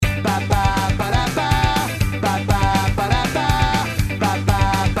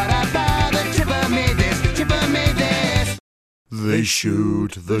They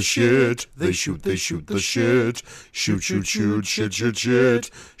shoot the shit, they shoot the shit, shoot,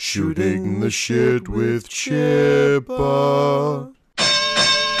 shit, shooting the shit with Chippa.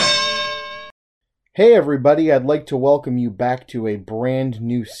 Hey everybody, I'd like to welcome you back to a brand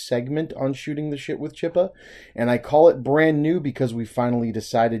new segment on Shooting the Shit with Chippa, and I call it brand new because we finally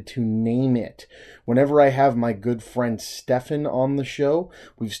decided to name it. Whenever I have my good friend Stefan on the show,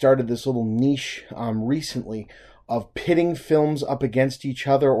 we've started this little niche recently of pitting films up against each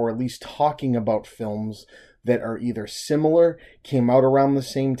other, or at least talking about films that are either similar, came out around the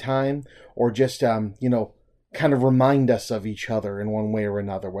same time, or just, kind of remind us of each other in one way or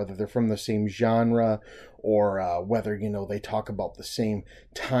another, whether they're from the same genre or whether, they talk about the same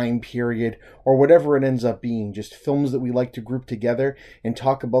time period or whatever it ends up being, just films that we like to group together and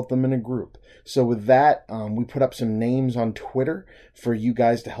talk about them in a group. So with that, we put up some names on Twitter for you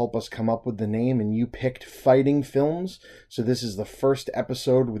guys to help us come up with the name, and you picked Fighting Films. So this is the first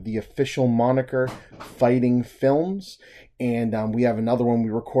episode with the official moniker Fighting Films, and we have another one we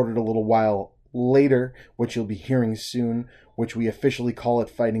recorded a little while later, which you'll be hearing soon, which we officially call it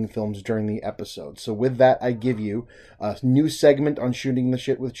Fighting Films during the episode. So with that, I give you a new segment on Shooting the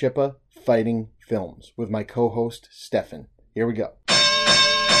Shit with Chippa, Fighting Films, with my co-host, Stefan. Here we go.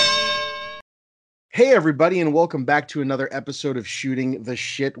 Hey everybody, and welcome back to another episode of Shooting the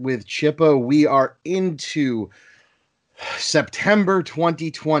Shit with Chippa. We are into September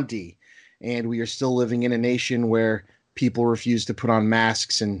 2020, and we are still living in a nation where people refuse to put on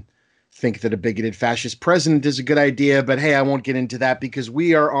masks and think that a bigoted fascist president is a good idea, but hey, I won't get into that because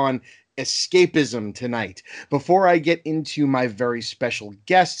we are on escapism tonight. Before I get into my very special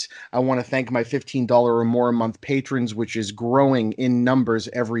guests, I want to thank my $15 or more a month patrons, which is growing in numbers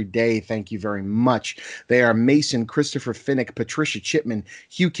every day. Thank you very much. They are Mason, Christopher Finnick, Patricia Chipman,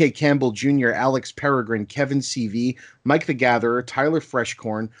 Hugh K. Campbell Jr., Alex Peregrine, Kevin CV, Mike the Gatherer, Tyler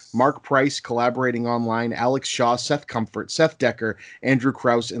Freshcorn, Mark Price, Collaborating Online, Alex Shaw, Seth Comfort, Seth Decker, Andrew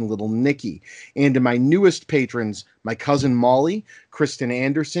Krause, and Little Nicky. And to my newest patrons, my cousin Molly, Kristen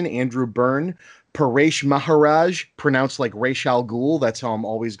Anderson, Andrew Byrne, Paresh Maharaj, pronounced like Ra's al Ghul. That's how I'm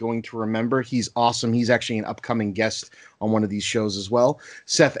always going to remember. He's awesome. He's actually an upcoming guest on one of these shows as well.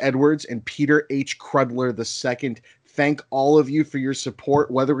 Seth Edwards and Peter H. Crudler II. Thank all of you for your support,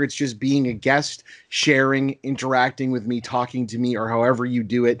 whether it's just being a guest, sharing, interacting with me, talking to me, or however you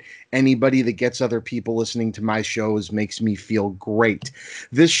do it. Anybody that gets other people listening to my shows makes me feel great.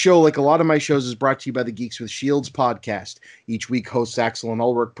 This show, like a lot of my shows, is brought to you by the Geeks with Shields podcast. Each week, hosts Axel and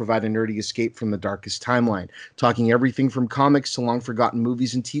Ulrich provide a nerdy escape from the darkest timeline, talking everything from comics to long-forgotten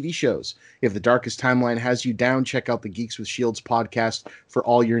movies and TV shows. If the darkest timeline has you down, check out the Geeks with Shields podcast for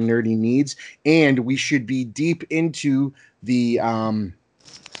all your nerdy needs. And we should be deep into the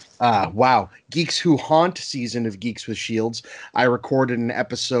Geeks Who Haunt season of Geeks with Shields. I recorded an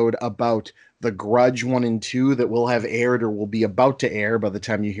episode about The Grudge 1 and 2 that will have aired or will be about to air by the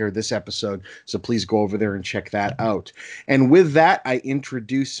time you hear this episode. So please go over there and check that out. And with that, I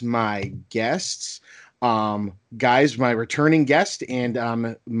introduce my guests. Guys, my returning guest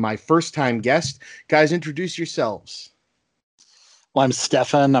and my first-time guest. Guys, introduce yourselves. Well, I'm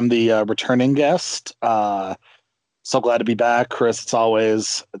Stefan. I'm the returning guest. So glad to be back, Chris. It's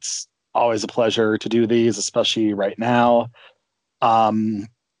always a pleasure to do these, especially right now. You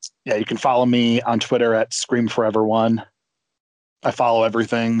can follow me on Twitter at ScreamForever1. I follow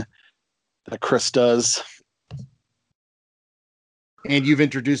everything that Chris does. And you've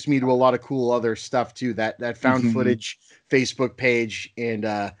introduced me to a lot of cool other stuff too. That found footage Facebook page and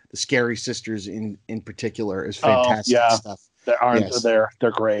the Scary Sisters in particular is fantastic stuff.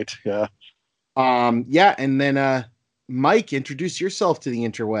 They're great. Yeah. And then Mike, introduce yourself to the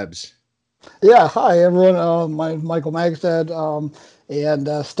interwebs. Yeah, hi everyone. My Michael Magstad,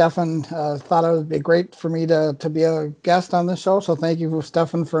 and Stefan thought it would be great for me to be a guest on this show. So thank you,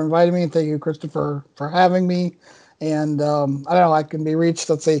 Stefan, for inviting me, and thank you, Christopher, for having me. And I don't know, I can be reached.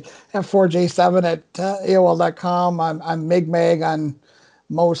 Let's see, F4J7 at AOL.com. I'm MigMag on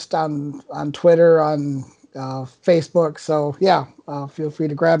most on Twitter, on Facebook. So yeah, feel free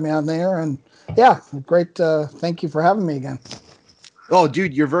to grab me on there. And yeah, great. Thank you for having me again. Oh,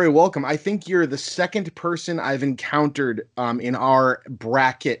 dude, you're very welcome. I think you're the second person I've encountered in our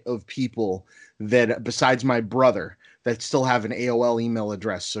bracket of people that, besides my brother, that still have an AOL email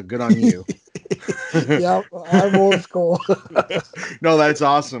address. So good on you. Yeah, I'm old school. No, that's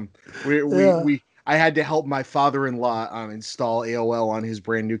awesome. I had to help my father-in-law install AOL on his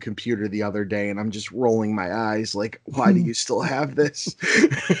brand new computer the other day, and I'm just rolling my eyes like, why do you still have this?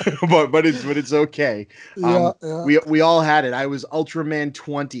 but it's okay. We all had it. I was Ultraman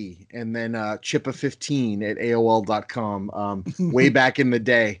 20 and then Chippa 15 at AOL.com way back in the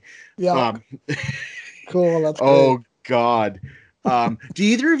day. Yeah. Cool. That's oh great. God. Do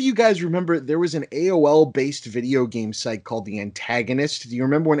either of you guys remember there was an AOL based video game site called The Antagonist? Do you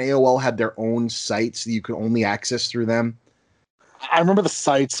remember when AOL had their own sites that you could only access through them? I remember the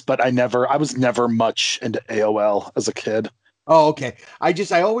sites, but I was never much into AOL as a kid. Oh, okay.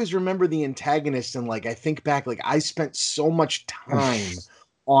 I always remember The Antagonist, and like I think back, like I spent so much time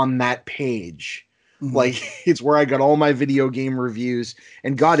on that page. Mhm. Like it's where I got all my video game reviews,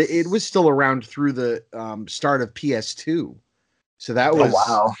 and God, it was still around through the start of PS2. So that was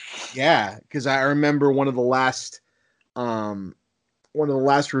wow. Yeah, because I remember one of the last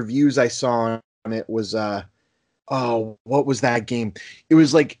reviews I saw on it was what was that game? It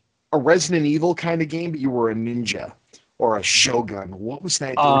was like a Resident Evil kind of game, but you were a ninja or a shogun. What was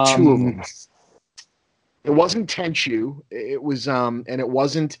that? There were two of them. It wasn't Tenchu. It was and it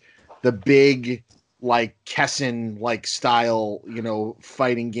wasn't the big like Kessen like style,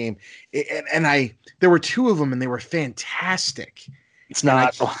 fighting game. There were two of them and they were fantastic. It's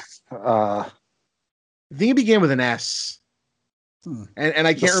not. I think it began with an S, and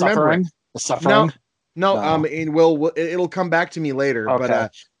I can't remember it. The Suffering. No. And it'll come back to me later. Okay.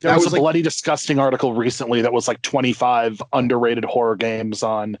 But there was a bloody disgusting article recently that was like 25 underrated horror games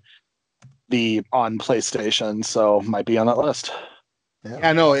on PlayStation, so might be on that list.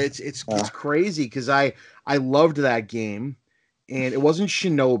 Yeah, no, it's crazy because I loved that game, and it wasn't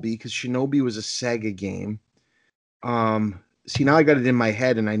Shinobi because Shinobi was a Sega game. See, now I got it in my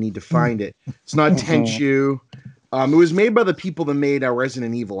head and I need to find it. It's not Tenchu. It was made by the people that made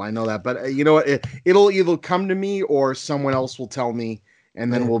Resident Evil. I know that, but you know what? It'll either come to me or someone else will tell me,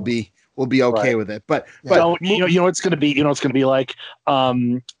 and then we'll be okay with it. But you know it's gonna be. You know it's gonna be like.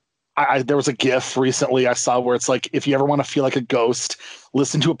 There was a GIF recently I saw where it's like, if you ever want to feel like a ghost,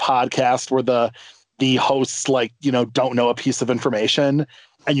 listen to a podcast where the hosts don't know a piece of information,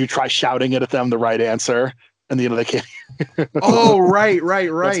 and you try shouting it at them the right answer, and they can't. Oh, right.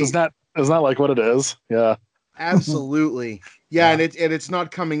 Isn't that like what it is? Yeah. Absolutely. Yeah, and it's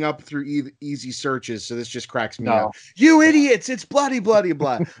not coming up through easy searches, so this just cracks me up. You idiots! It's bloody blah.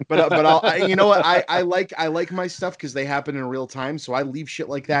 But you know what? I like my stuff because they happen in real time, so I leave shit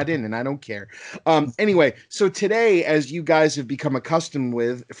like that in, and I don't care. Anyway, so today, as you guys have become accustomed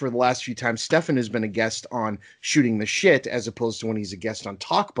with for the last few times, Stefan has been a guest on Shooting the Shit as opposed to when he's a guest on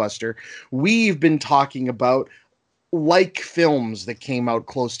Talkbuster. We've been talking about like films that came out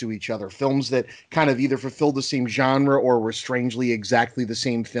close to each other, films that kind of either fulfilled the same genre or were strangely exactly the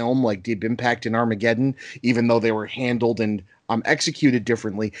same film, like Deep Impact and Armageddon, even though they were handled and executed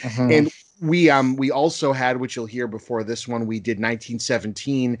differently. And we also had, which you'll hear before this one, we did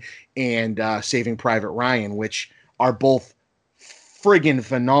 1917 and Saving Private Ryan, which are both friggin'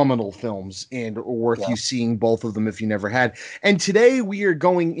 phenomenal films and worth you seeing both of them if you never had. And today we are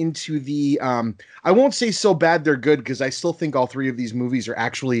going into the I won't say so bad they're good, because I still think all three of these movies are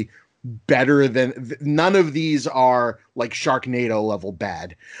actually better than none of these are like Sharknado level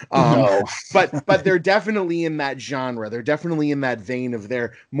bad. No. but they're definitely in that genre. They're definitely in that vein of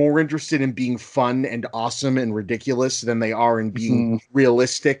they're more interested in being fun and awesome and ridiculous than they are in being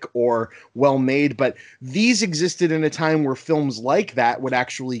realistic or well made. But these existed in a time where films like that would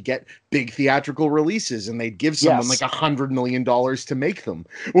actually get big theatrical releases, and they'd give someone like $100 million to make them.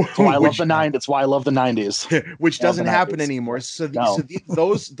 That's why I love the 90s. That's why I love the 90s. Which doesn't happen anymore. So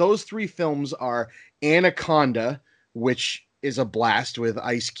those three films are Anaconda, which is a blast with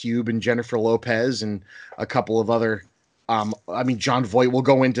Ice Cube and Jennifer Lopez and a couple of other John Voight. We'll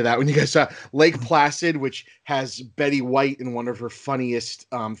go into that when you guys saw Lake Placid, which has Betty White in one of her funniest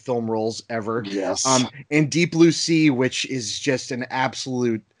film roles ever. Yes. And Deep Blue Sea, which is just an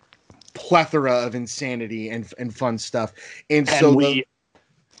absolute plethora of insanity and fun stuff. And so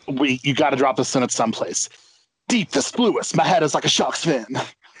you got to drop this in at someplace. Deepest, bluest, my head is like a shark's fin.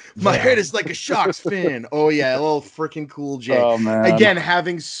 My head is like a shark's fin. Oh yeah, a little freaking Cool J. Oh man! Again,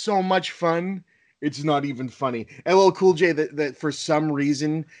 having so much fun, it's not even funny. And little Cool J that for some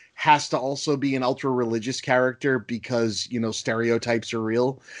reason has to also be an ultra religious character because stereotypes are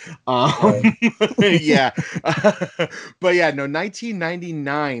real. Yeah, but yeah, no.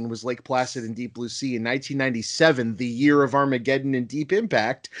 1999 was Lake Placid and Deep Blue Sea. In 1997, the year of Armageddon and Deep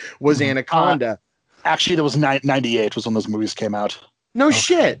Impact, was Anaconda. Actually, that was 98 was when those movies came out. No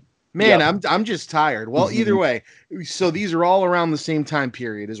shit. Man, Yep. I'm just tired. Well, either way, so these are all around the same time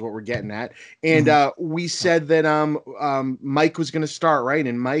period, is what we're getting at. And we said that Mike was going to start, right?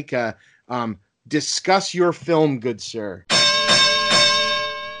 And Mike, discuss your film, good sir.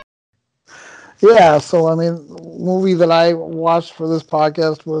 Yeah, so I mean, movie that I watched for this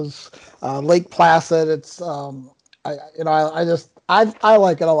podcast was Lake Placid. It's I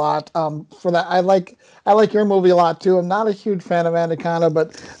like it a lot. For that, I like your movie a lot too. I'm not a huge fan of Anaconda,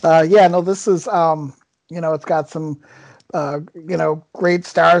 but yeah, no, this is it's got some great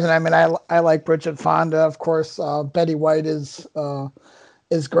stars, and I mean, I like Bridget Fonda, of course. Betty White is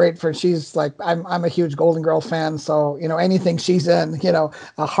great for she's like I'm a huge Golden Girls fan, so anything she's in,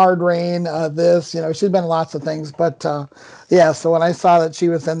 a Hard Rain, this, she's been in lots of things, but yeah, so when I saw that she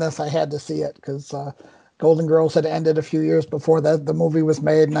was in this, I had to see it because Golden Girls had ended a few years before that the movie was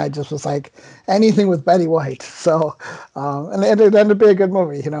made, and I just was like anything with Betty White. So and it ended up being a good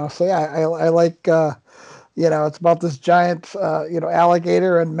movie, so yeah, I like it's about this giant,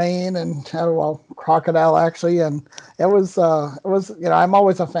 alligator in Maine and crocodile actually. And it was, I'm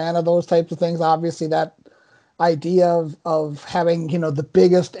always a fan of those types of things. Obviously that idea of having, the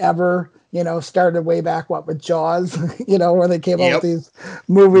biggest ever, started way back, with Jaws, where they came up with these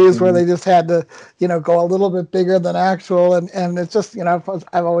movies where they just had to, go a little bit bigger than actual. And it's just,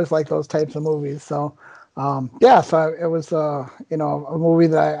 I've always liked those types of movies. So, so it was, a movie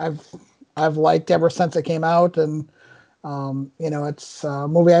that I've liked ever since it came out, and it's a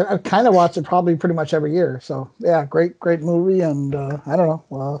movie I've kind of watched it probably pretty much every year. So yeah, great movie, and I don't know.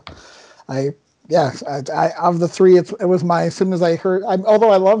 Well, I of the three, it was my as soon as I heard.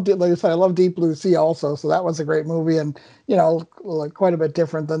 Although I loved it, like I said, I love Deep Blue Sea also. So that was a great movie, and like quite a bit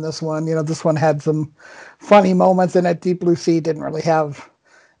different than this one. This one had some funny moments in it. Deep Blue Sea didn't really have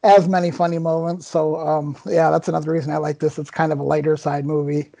as many funny moments. So yeah, that's another reason I like this. It's kind of a lighter side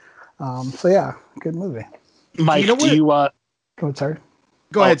movie. So yeah, good movie. Mike, Sorry.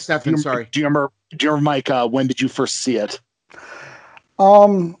 Go ahead, Stefan. Sorry. Do you remember, Mike? When did you first see it?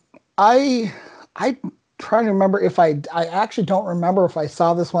 I trying to remember if I actually don't remember if I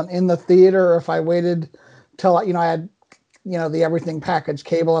saw this one in the theater or if I waited till I had the everything package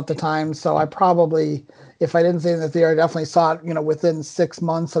cable at the time. So I probably, if I didn't see it in the theater, I definitely saw it within 6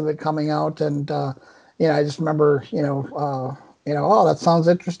 months of it coming out, and I just remember oh, that sounds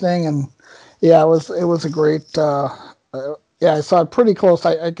interesting. And yeah, it was a great, yeah, I saw it pretty close.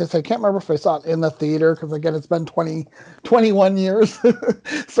 I guess I can't remember if I saw it in the theater because again, it's been 21 years.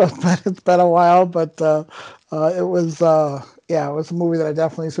 So it's been a while, but it was, yeah, it was a movie that I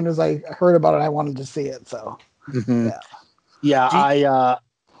definitely, as soon as I heard about it, I wanted to see it. So yeah.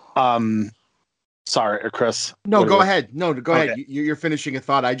 Sorry, Chris. No, go ahead. No, go ahead. You're finishing a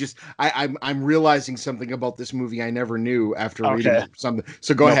thought. I'm realizing something about this movie I never knew after reading something.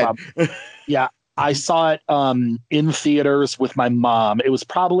 So go ahead. Yeah, I saw it in theaters with my mom. It was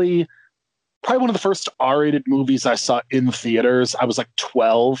probably one of the first R-rated movies I saw in theaters. I was like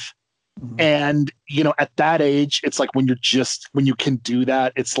 12. Mm-hmm. And, at that age, it's like when you can do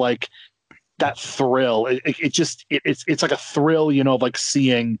that, it's like that thrill. It's like a thrill, of like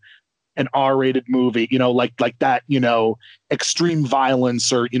seeing an R-rated movie, like that, extreme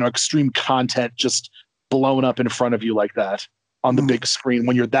violence or, extreme content just blown up in front of you like that on the big screen.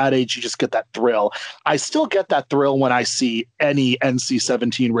 When you're that age, you just get that thrill. I still get that thrill when I see any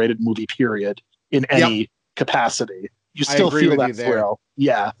NC-17 rated movie, period, in any capacity. You still feel that thrill.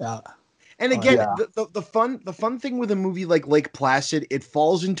 Yeah. And again, the fun thing with a movie like Lake Placid, it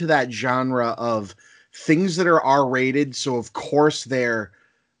falls into that genre of things that are R-rated. So of course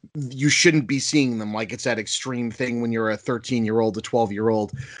you shouldn't be seeing them, like it's that extreme thing when you're a 13-year-old, a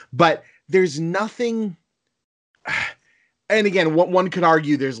 12-year-old. But there's nothing. And again, what one could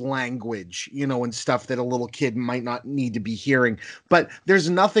argue, there's language, and stuff that a little kid might not need to be hearing. But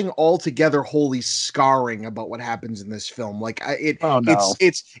there's nothing altogether wholly scarring about what happens in this film. Like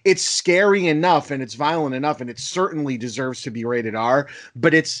it's scary enough and it's violent enough, and it certainly deserves to be rated R.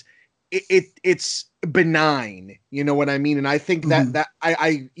 But it's benign, you know what I mean? And I think that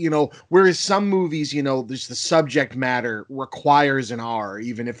I whereas some movies, there's the subject matter requires an R,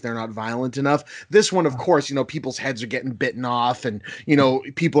 even if they're not violent enough. This one, of course, people's heads are getting bitten off, and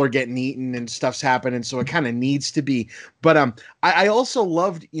people are getting eaten and stuff's happening, so it kind of needs to be. But I also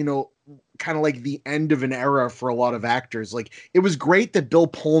loved, kind of like the end of an era for a lot of actors. Like, it was great that Bill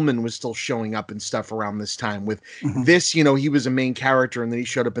Pullman was still showing up and stuff around this time with this, he was a main character, and then he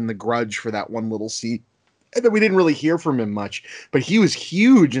showed up in The Grudge for that one little scene. And then we didn't really hear from him much, but he was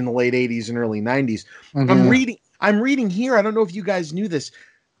huge in the late 80s and early 90s. I'm reading here, I don't know if you guys knew this,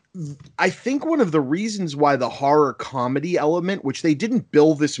 I think one of the reasons why the horror comedy element, which they didn't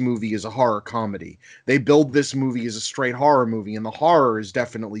build this movie as a horror comedy, they build this movie as a straight horror movie, and the horror is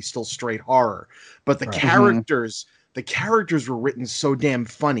definitely still straight horror. But the characters were written so damn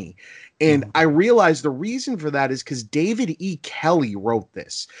funny. And I realized the reason for that is because David E. Kelly wrote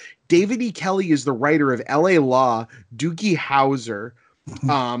this. David E. Kelly is the writer of L.A. Law, Doogie Howser,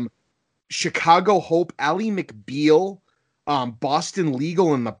 Chicago Hope, Ally McBeal, Boston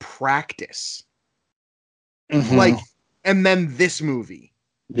Legal, and The Practice. Like, and then this movie.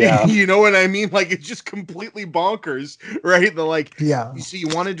 Yeah. You know what I mean? Like, it's just completely bonkers, right? Yeah. So you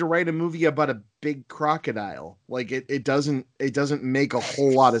wanted to write a movie about a big crocodile. Like, it doesn't make a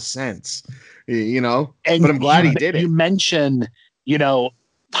whole lot of sense, you know? And but I'm glad he did it. You mentioned, you know,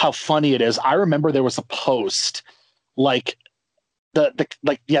 how funny it is. I remember there was a post, like,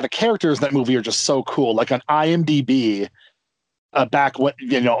 the characters in that movie are just so cool. Like on IMDb, back when,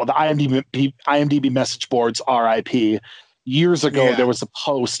 you know, the IMDb message boards, RIP, years ago, there was a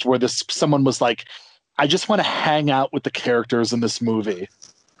post where someone was like, I just want to hang out with the characters in this movie.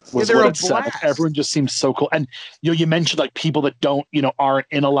 Was what it said. Like, everyone just seems so cool. And you mentioned like people that aren't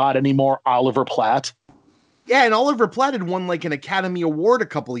in a lot anymore. Oliver Platt. Yeah, and Oliver Platt had won like an Academy Award a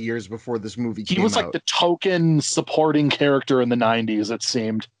couple of years before this movie came out. He was like the token supporting character in the 90s, it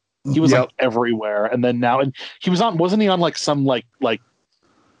seemed. He was like everywhere. And then now, and he was wasn't he on like some like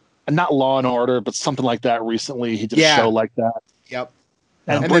not Law and Order, but something like that recently? He did a show like that. Yep.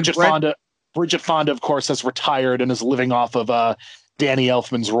 And Bridget Fonda, of course, has retired and is living off of Danny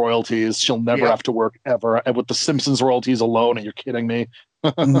Elfman's royalties. She'll never have to work ever. And with the Simpsons royalties alone, are you kidding me?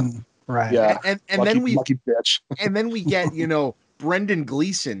 Right. Yeah. And lucky bitch. And then we get, Brendan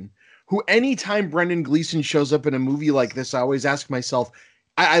Gleeson, who anytime Brendan Gleeson shows up in a movie like this, I always ask myself,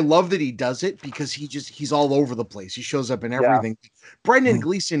 I love that he does it because he's all over the place. He shows up in everything. Yeah. Brendan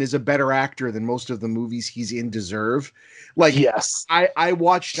Gleeson is a better actor than most of the movies he's in deserve. Like, yes, I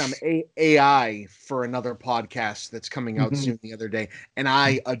watched AI for another podcast that's coming out soon the other day, and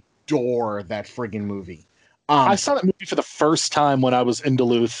I adore that friggin' movie. I saw that movie for the first time when I was in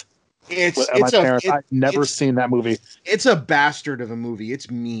Duluth. I've never seen that movie. It's a bastard of a movie. It's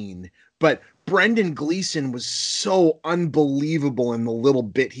mean, but Brendan Gleeson was so unbelievable in the little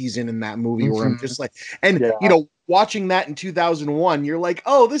bit he's in that movie where I'm just like, watching that in 2001, you're like,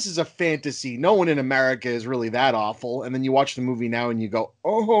 oh, this is a fantasy. No one in America is really that awful. And then you watch the movie now and you go,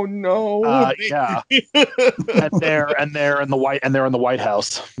 oh no. Yeah. and they're in the White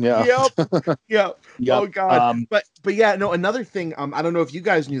House. Yeah. Yep. Oh God. But yeah, no, another thing, I don't know if you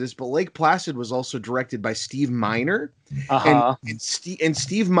guys knew this, but Lake Placid was also directed by Steve Miner. And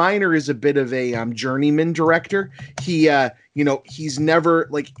Steve Miner is a bit of a journeyman director. He's never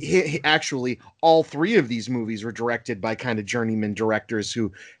actually all three of these movies were directed by kind of journeyman directors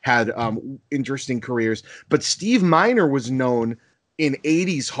who had interesting careers. But Steve Miner was known in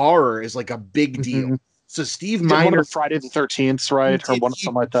 80s horror as like a big deal. So Steve Miner, Friday the 13th, right?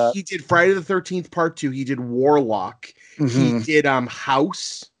 Something like that. He did Friday the 13th Part 2. He did Warlock. He did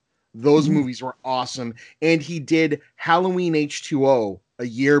House. Those movies were awesome. And he did Halloween H2O a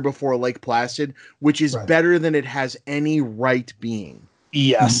year before Lake Placid, which is better than it has any right being.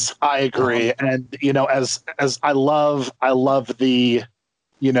 Yes, I agree. And as I love the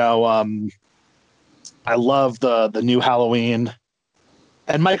I love the new Halloween.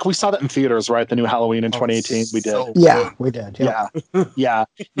 And Mike, we saw that in theaters, right? The new Halloween in 2018. We did. We did. Yeah.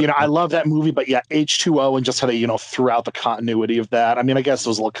 I love that movie, but H2O and just how they, throughout the continuity of that. I mean, I guess it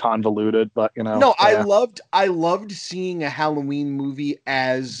was a little convoluted, but No, I loved seeing a Halloween movie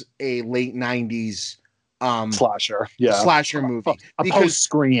as a late 90s slasher. Slasher movie. Because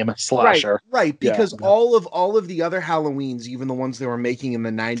Scream slasher. Right. Because all of the other Halloweens, even the ones they were making in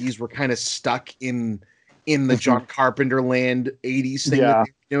the 90s, were kind of stuck in the John Carpenter land 80s thing that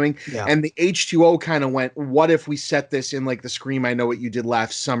they were doing. Yeah. And the H2O kind of went, what if we set this in like the Scream I Know What You Did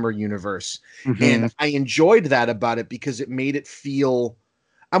Last Summer universe? And I enjoyed that about it because it made it feel,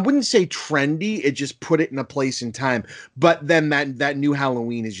 I wouldn't say trendy, it just put it in a place in time. But then that new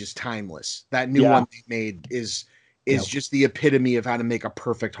Halloween is just timeless. That new one they made is just the epitome of how to make a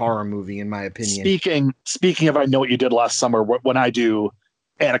perfect horror movie, in my opinion. Speaking of I Know What You Did Last Summer, when I do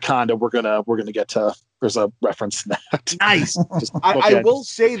Anaconda, we're gonna get to. There's a reference to that. Nice. I will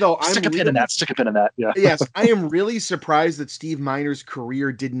say though, stick a pin in that. Yeah. Yes, I am really surprised that Steve Miner's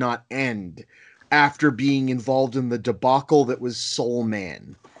career did not end after being involved in the debacle that was Soul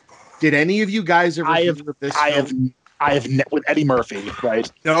Man. Did any of you guys ever hear of this? I have with Eddie Murphy,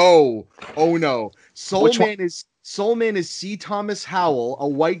 right? No. Oh no. Soul Man is Soul Man is C. Thomas Howell, a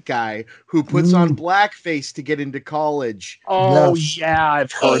white guy who puts on blackface to get into college. Oh Yes. yeah,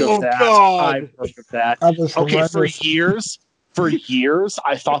 I've heard Oh, of that. God. I've heard of that. That was Okay, horrendous. for years,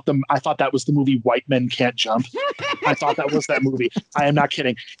 I thought that was the movie White Men Can't Jump. I thought that was that movie. I am not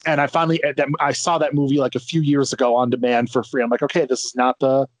kidding. And I saw that movie like a few years ago on demand for free. I'm like, okay, this is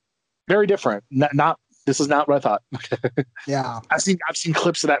very different. This is not what I thought. Yeah. I've seen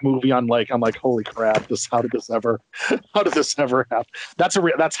clips of that movie on I'm like, holy crap, how did this ever happen?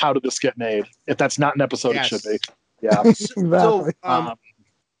 That's how did this get made? If that's not an episode, Yes. it should be. Yeah. Exactly.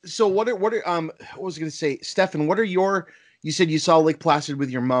 So what are what was I going to say, Stefan? What are you said you saw Lake Placid with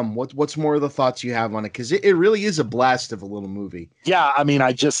your mom. What's more of the thoughts you have on it? Because it really is a blast of a little movie. Yeah, I mean,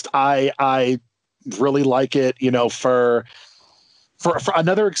 I really like it. For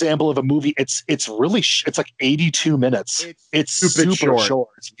another example of a movie, it's really it's like 82 minutes. It's super short.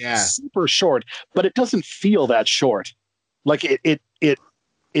 Yeah, super short, but it doesn't feel that short. Like it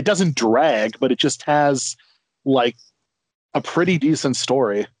doesn't drag, but it just has like a pretty decent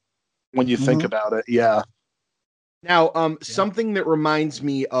story when you think about it. Yeah. Now, something that reminds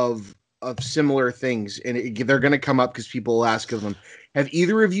me of similar things, and they're going to come up because people will ask of them. Have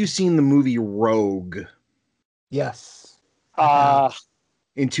either of you seen the movie Rogue? Yes.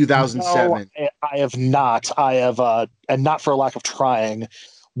 In 2007. No, I have not. I have, and not for a lack of trying.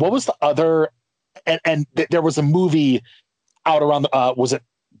 What was the other? And there was a movie out around. Was it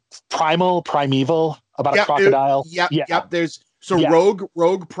Primeval about a crocodile? Yep. Yeah.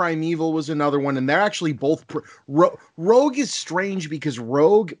 Rogue Primeval was another one, and they're actually both. Rogue is strange because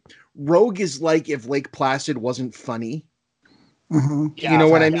Rogue is like if Lake Placid wasn't funny. Mm-hmm. Yeah, you know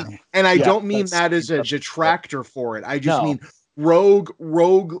what I mean? And I Yeah, don't mean that as a detractor for it. I just mean Rogue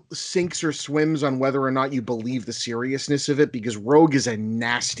sinks or swims on whether or not you believe the seriousness of it, because Rogue is a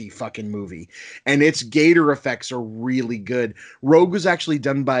nasty fucking movie and its gator effects are really good. Rogue was actually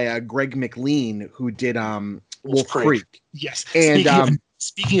done by Greg McLean, who did Wolf Creek. Yes. And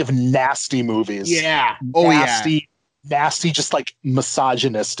speaking of nasty movies. Yeah. Nasty, just like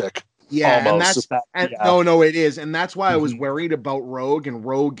misogynistic. Yeah, almost. No, it is. And that's why I was worried about Rogue, and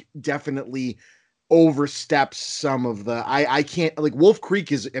Rogue definitely oversteps some of the I can't, like, Wolf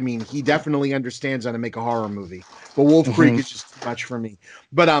Creek is, I mean, he definitely understands how to make a horror movie, but Wolf Creek is just too much for me.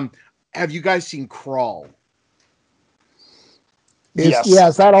 But have you guys seen Crawl? Yes. Yeah,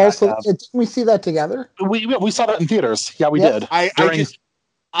 is that also didn't we see that together? We saw that in theaters. Yeah, we did.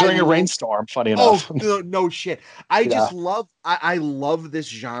 During a rainstorm, funny enough. Oh, no shit. I just love I love this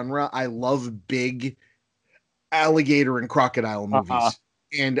genre. I love big alligator and crocodile movies.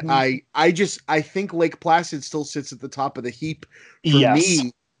 And I think Lake Placid still sits at the top of the heap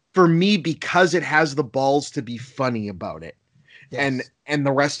for me because it has the balls to be funny about it. Yes. And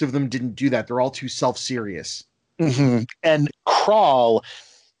the rest of them didn't do that. They're all too self-serious. Mm-hmm. And Crawl,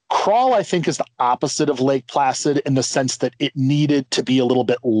 I think, is the opposite of Lake Placid in the sense that it needed to be a little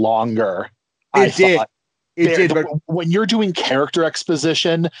bit longer. It did. But when you're doing character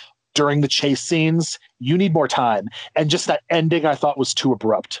exposition during the chase scenes, you need more time. And just that ending, I thought, was too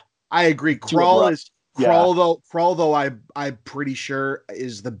abrupt. I agree. Crawl, though, I'm pretty sure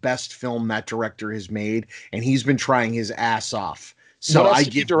is the best film that director has made, and he's been trying his ass off. So what else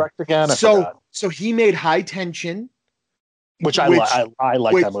did he direct again? So he made High Tension, which I like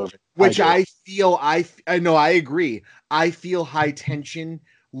that movie. I agree. I feel High Tension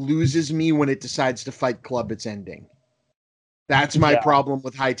loses me when it decides to fight club its ending. That's my problem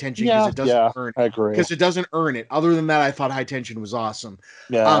with High Tension, because it doesn't earn it. I agree. Because it doesn't earn it. Other than that, I thought High Tension was awesome.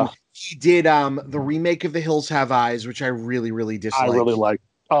 Yeah. He did the remake of The Hills Have Eyes, which I really, really dislike. I really like.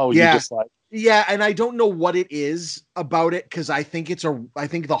 Oh, you dislike? Yeah, and I don't know what it is about it, because I think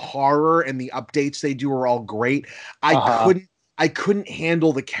the horror and the updates they do are all great. I couldn't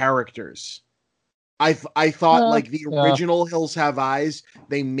handle the characters. I thought like the original Hills Have Eyes,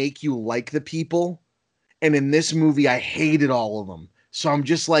 they make you like the people, and in this movie I hated all of them. So I'm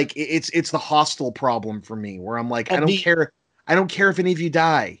just like, it's the Hostel problem for me, where I'm like, I don't care if any of you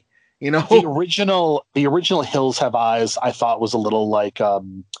die. You know, the original Hills Have Eyes, I thought was a little like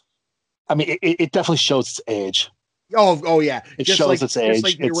I mean, it definitely shows its age. Oh yeah, it shows its age. Just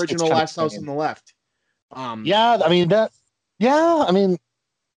like the original Last House on the Left. The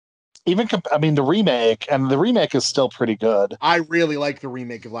remake is still pretty good. I really like the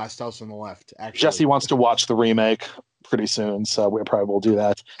remake of Last House on the Left. Actually, Jesse wants to watch the remake pretty soon, so we probably will do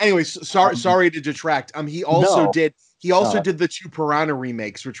that. Anyway, sorry to detract. He also did the two Piranha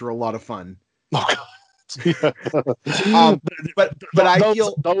remakes, which were a lot of fun. Oh God. But I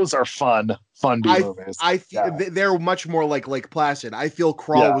feel those are fun B movies. I feel they're much more like Lake Placid. I feel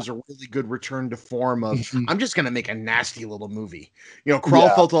Crawl was a really good return to form of I'm just gonna make a nasty little movie. You know, Crawl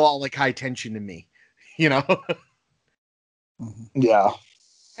felt a lot like High Tension to me. You know. Yeah.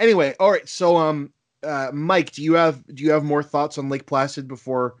 Anyway, all right. So Mike, do you have more thoughts on Lake Placid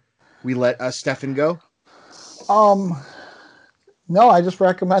before we let Stefan go? No, I just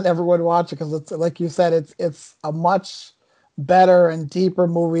recommend everyone watch it because it's like you said, it's a much better and deeper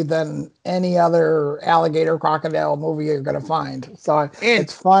movie than any other alligator crocodile movie you're gonna find. So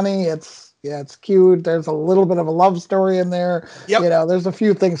it's funny, it's cute. There's a little bit of a love story in there. Yep. You know, there's a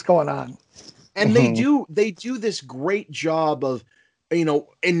few things going on. And they do this great job of, you know,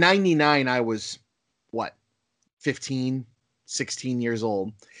 in 99 I was 15, 16 years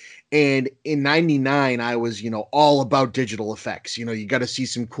old. And in 99, I was, you know, all about digital effects. You know, you got to see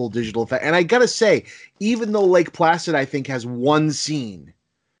some cool digital effects. And I got to say, even though Lake Placid, I think, has one scene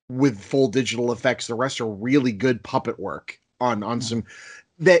with full digital effects, the rest are really good puppet work on some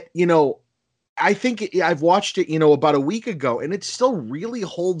that, you know, I think I've watched it, you know, about a week ago, and it still really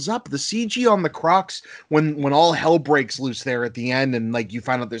holds up. The CG on the crocs, when all hell breaks loose there at the end, and like you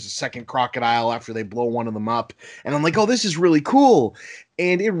find out there's a second crocodile after they blow one of them up, and I'm like, oh, this is really cool,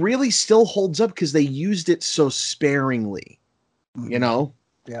 and it really still holds up because they used it so sparingly, you know.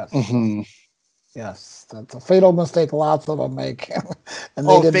 Yes. Yes, that's a fatal mistake. Lots of them make, and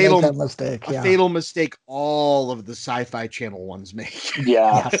they didn't make that mistake. A fatal mistake. All of the Sci-Fi Channel ones make.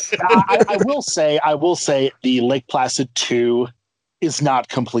 Yeah, I will say the Lake Placid 2 is not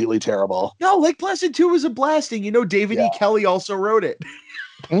completely terrible. No, Lake Placid 2 was a blast, and you know David E. Kelly also wrote it.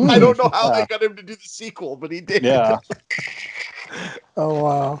 I don't know how they got him to do the sequel, but he did. Yeah. Oh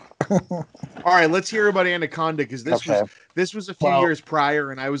wow! All right, let's hear about Anaconda because this was a few years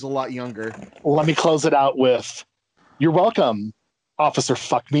prior, and I was a lot younger. Let me close it out with, "You're welcome, Officer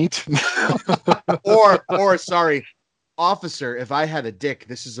Fuckmeat." or sorry, Officer. If I had a dick,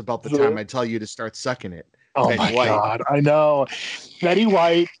 this is about the time I'd tell you to start sucking it. Oh Betty my White. God, I know. Betty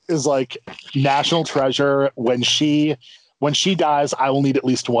White is like national treasure. When she dies, I will need at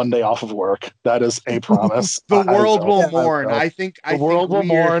least one day off of work. That is a promise. The world will mourn. I think the world will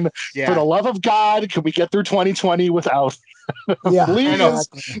mourn. Yeah. For the love of God, can we get through 2020 without? Yeah, please.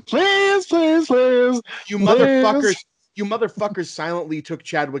 You motherfuckers silently took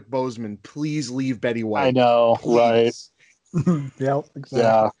Chadwick Boseman. Please leave Betty White. I know, please. right? Yep, exactly.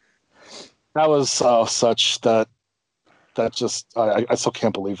 Yeah, that was such that. That just I still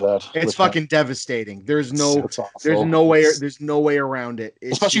can't believe that. It's fucking devastating. There's no way around it.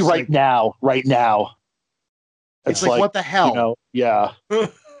 It's especially right now. It's like what the hell? You know, yeah.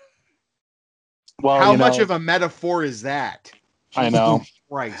 Well, how much of a metaphor is that? I know. Jesus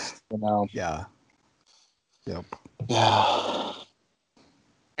Christ. I know. Yeah. Yep. Yeah.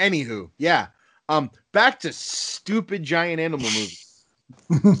 Anywho, yeah. Back to stupid giant animal movies.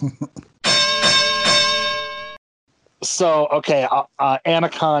 So, okay,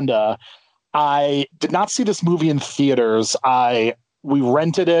 Anaconda. I did not see this movie in theaters. We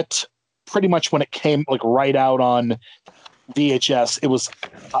rented it pretty much when it came, like right out on VHS. It was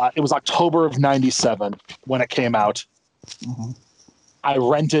October of '97 when it came out. Mm-hmm. I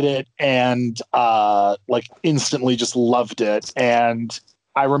rented it and like instantly just loved it. And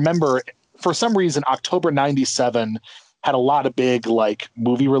I remember for some reason October '97 had a lot of big like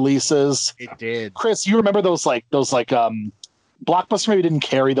movie releases. It did. Chris, you remember those Blockbuster maybe didn't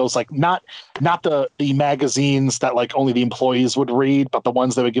carry those, like not the magazines that like only the employees would read, but the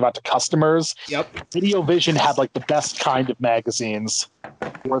ones they would give out to customers. Yep. Video Vision had like the best kind of magazines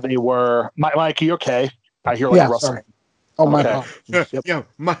where they were. Mike, are you okay? I hear like rustling. Sorry. Oh my God. Yep. Yeah,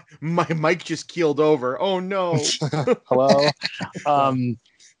 my mic just keeled over. Oh no. Hello.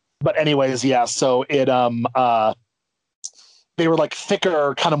 But anyways, yeah. So it they were like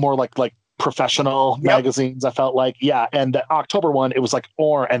thicker, kind of more like professional magazines. I felt like, yeah. And the October one, it was like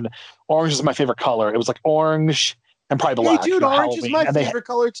orange is my favorite color. It was like orange and probably black. Hey, dude, orange Halloween. is my favorite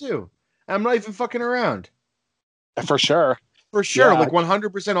color too. I'm not even fucking around. For sure. Yeah. Like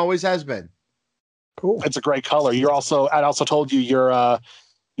 100% always has been. Cool. It's a great color. I also told you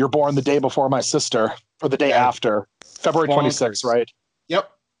you're born the day before my sister, or the day after, February 26th, right?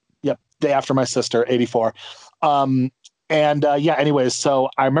 Yep. Day after my sister, 84. Anyways, so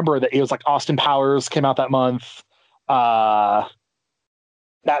I remember that it was like Austin Powers came out that month, Batman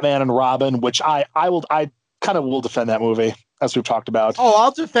and Robin, which I kind of will defend that movie, as we've talked about. Oh,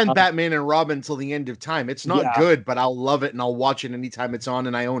 I'll defend Batman and Robin until the end of time. It's not good, but I'll love it and I'll watch it anytime it's on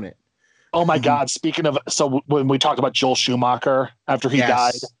and I own it. Oh my God. Speaking of, so when we talked about Joel Schumacher after he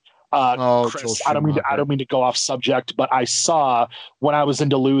died, Joel Chris, I don't mean to go off subject, but I saw when I was in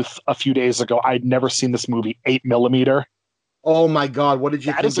Duluth a few days ago, I'd never seen this movie, 8mm. Oh my God, what did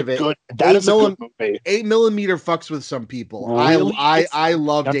you That think is a of it? good. That is a good movie. 8mm fucks with some people. Really, I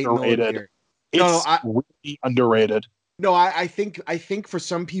loved underrated. 8mm. It's really underrated. No, I think for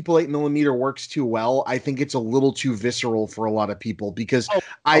some people 8mm works too well. I think it's a little too visceral for a lot of people because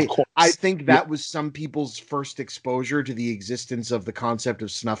I think that was some people's first exposure to the existence of the concept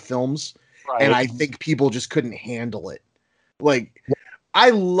of snuff films, and I think people just couldn't handle it. Like, I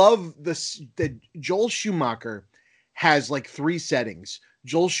love this. That Joel Schumacher has like 3 settings.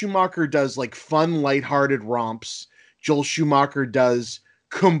 Joel Schumacher does like fun, lighthearted romps. Joel Schumacher does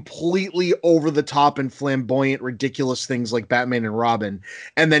completely over the top and flamboyant, ridiculous things like Batman and Robin.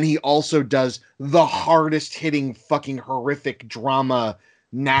 And then he also does the hardest hitting, fucking horrific drama,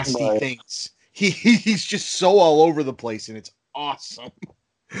 nasty things. He's just so all over the place, and it's awesome.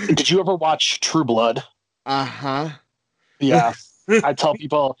 Did you ever watch True Blood? Uh-huh. Yeah. I tell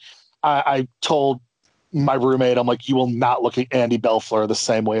people, I told my roommate, I'm like, you will not look at Andy Belfleur the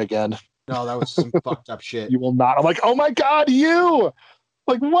same way again. No, that was some fucked up shit. You will not. I'm like, oh my God, you!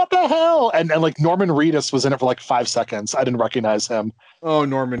 Like, what the hell? And like Norman Reedus was in it for like 5 seconds. I didn't recognize him. Oh,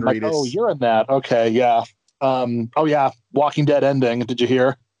 Norman Reedus. Oh, you're in that. Okay, yeah. Oh yeah, Walking Dead ending. Did you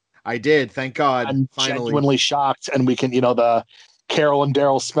hear? I did. Thank God. I'm finally genuinely shocked, and we can, the Carol and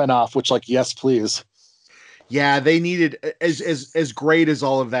Daryl spinoff, which, like, yes, please. Yeah, they needed as great as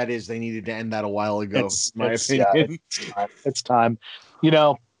all of that is. They needed to end that a while ago. In my opinion, it's time.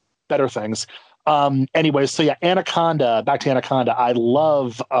 Better things. Anyways, so yeah, Anaconda. Back to Anaconda. I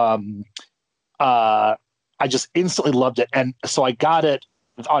love. I just instantly loved it, and so I got it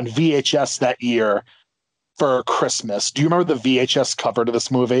on VHS that year for Christmas. Do you remember the VHS cover to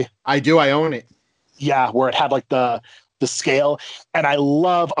this movie? I do. I own it. Yeah, where it had like the scale, and I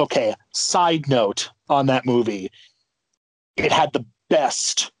love. Okay, side note on that movie, it had the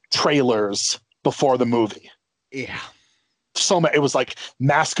best trailers before the movie. Yeah, so it was like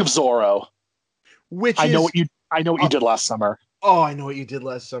Mask of Zorro. Which I know what you did last summer. Oh, I know what you did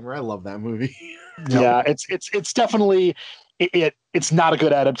last summer. I love that movie. Yeah, it's definitely it's not a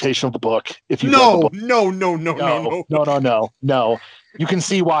good adaptation of the book. If you no. You can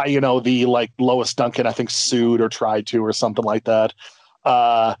see why the like Lois Duncan I think sued or tried to or something like that.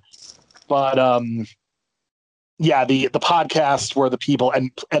 Yeah, the podcast where the people,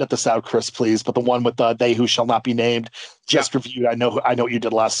 and edit this out, Chris, please, but the one with the They Who Shall Not Be Named just reviewed. I know what you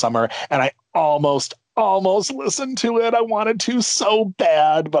did last summer, and I almost listened to it. I wanted to so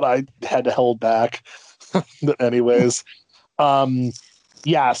bad, but I had to hold back. Anyways,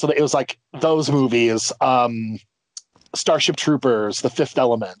 yeah, so it was like those movies, Starship Troopers, The Fifth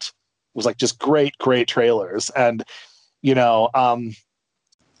Element was like just great trailers, and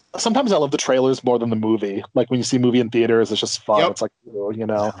sometimes I love the trailers more than the movie. Like when you see a movie in theaters, it's just fun. Yep. It's like, Oh,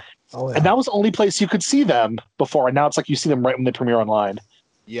 yeah. And that was the only place you could see them before. And now it's like you see them right when they premiere online.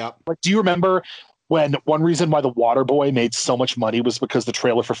 Yep. Like, do you remember when one reason why The Waterboy made so much money was because the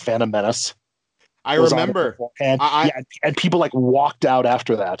trailer for Phantom Menace? I remember. And people like walked out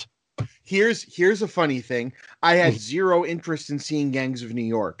after that. Here's a funny thing. I had zero interest in seeing Gangs of New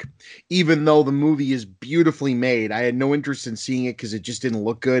York, even though the movie is beautifully made. I had no interest in seeing it because it just didn't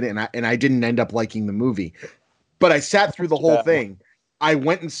look good, and I didn't end up liking the movie. But I sat through the whole thing. I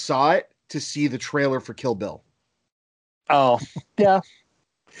went and saw it to see the trailer for Kill Bill. Oh, yeah.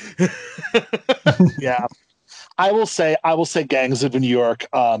 Yeah. I will say Gangs of New York.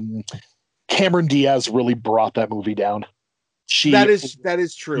 Cameron Diaz really brought that movie down. That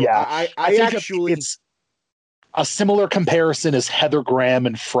is true. Yeah, I actually, it's a similar comparison as Heather Graham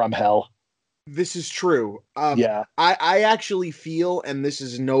and From Hell. This is true. Yeah, I actually feel, and this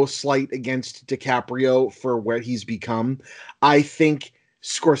is no slight against DiCaprio for what he's become. I think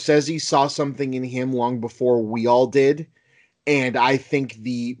Scorsese saw something in him long before we all did, and I think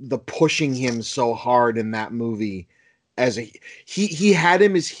the pushing him so hard in that movie. He had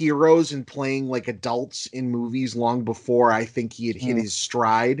him as heroes and playing like adults in movies long before I think he had hit his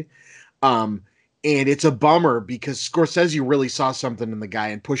stride. And it's a bummer because Scorsese really saw something in the guy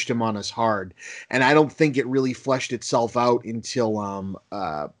and pushed him on us hard. And I don't think it really fleshed itself out until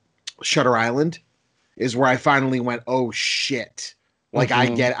Shutter Island is where I finally went, oh shit. Like, I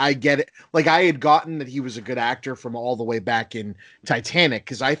get it. Like, I had gotten that he was a good actor from all the way back in Titanic,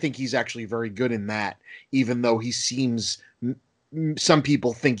 because I think he's actually very good in that, even though he seems, some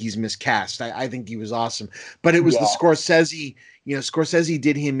people think he's miscast. I think he was awesome. But it was the Scorsese, Scorsese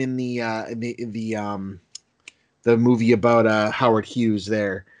did him in the movie about Howard Hughes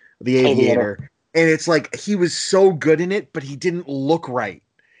there, The Aviator. And it's like, he was so good in it, but he didn't look right.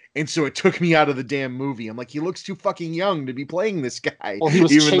 And so it took me out of the damn movie. I'm like, he looks too fucking young to be playing this guy. Well, he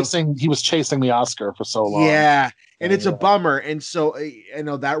was chasing the Oscar for so long. Yeah, and it's a bummer. And so I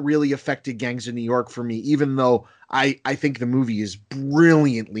know that really affected Gangs of New York for me, even though I think the movie is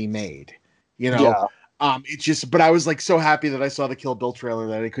brilliantly made. You know, it's just, but I was like so happy that I saw the Kill Bill trailer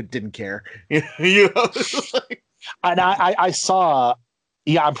that I didn't care. You know, and I saw.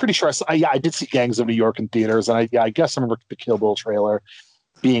 Yeah, I'm pretty sure I saw. Yeah, I did see Gangs of New York in theaters, and I guess I remember the Kill Bill trailer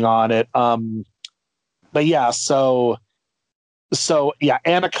being on it. But yeah, so yeah,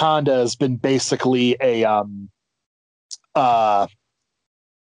 Anaconda has been basically a yeah,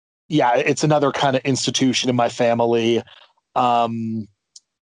 it's another kind of institution in my family. Was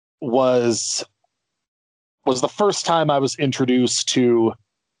the first time I was introduced to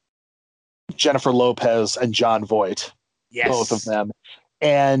Jennifer Lopez and Jon Voight. Yes. Both of them.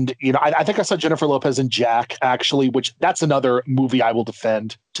 And, you know, I think I saw Jennifer Lopez and Jack, actually, which that's another movie I will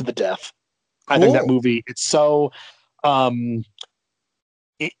defend to the death. Cool. I think that movie, it's so,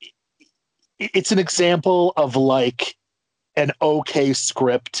 it's an example of like an okay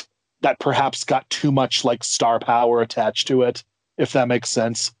script that perhaps got too much like star power attached to it, if that makes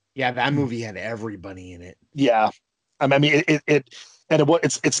sense. Yeah, that movie had everybody in it. Yeah. I mean,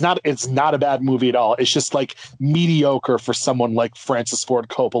 it's not a bad movie at all. It's just like mediocre for someone like Francis Ford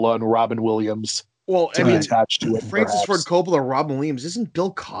Coppola and Robin Williams. Well, to be attached to it. Francis Ford Coppola, Robin Williams, isn't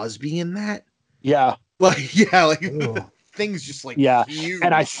Bill Cosby in that? Yeah. Like things just like huge.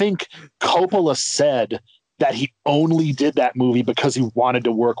 And I think Coppola said that he only did that movie because he wanted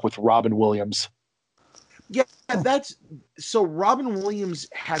to work with Robin Williams. Yeah, that's so. Robin Williams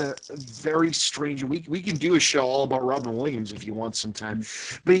had a very strange. We can do a show all about Robin Williams if you want some time,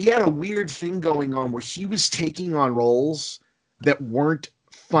 but he had a weird thing going on where he was taking on roles that weren't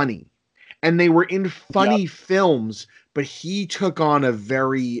funny, and they were in funny films, but he took on a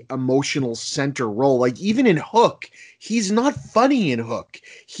very emotional center role. Like even in Hook, he's not funny in Hook.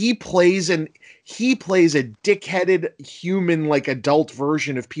 He plays a dickheaded human, like adult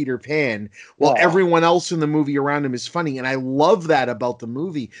version of Peter Pan, while everyone else in the movie around him is funny. And I love that about the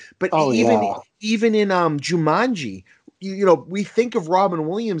movie. But even in Jumanji, you know, we think of Robin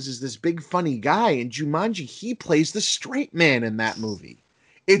Williams as this big funny guy. In Jumanji, he plays the straight man in that movie.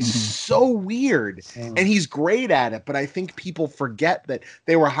 It's so weird. And he's great at it. But I think people forget that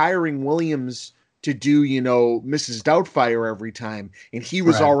they were hiring Williams to do, you know, Mrs. Doubtfire every time. And he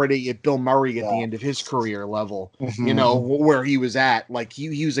was already at Bill Murray at the end of his career level, you know, where he was at. Like,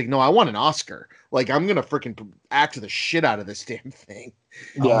 he was like, no, I want an Oscar. Like, I'm going to freaking act the shit out of this damn thing.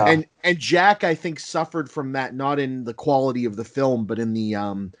 Yeah. And Jack, I think, suffered from that, not in the quality of the film, but in the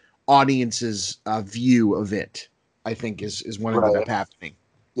audience's view of it, I think is what ended up happening.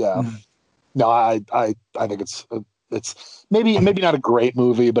 Yeah. No, I think it's maybe not a great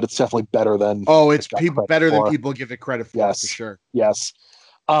movie, but it's definitely better than it's better than people give it credit for for sure. Yes.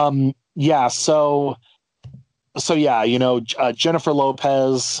 Yeah. So yeah, you know, Jennifer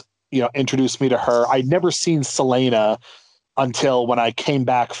Lopez, you know, introduced me to her. I'd never seen Selena until when I came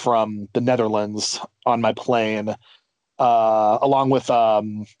back from the Netherlands on my plane, along with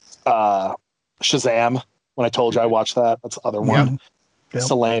Shazam. When I told you I watched that, that's the other one. Yep.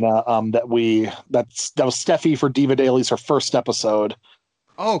 Selena, that was Steffi for Diva Dailies, her first episode.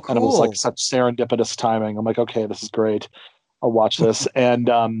 Oh, cool. And it was like such serendipitous timing. I'm like, okay, this is great. I'll watch this. And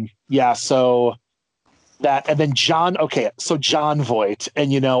so that, and then Jon Voight,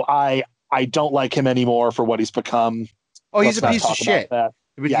 and you know, I don't like him anymore for what he's become. Oh, he's a piece of shit. But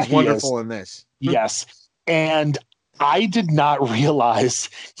he's wonderful in this. Yes. And I did not realize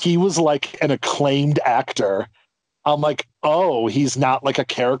he was like an acclaimed actor. I'm like, oh, he's not like a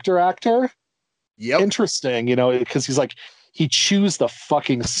character actor? Yep. Interesting, you know, because he chews the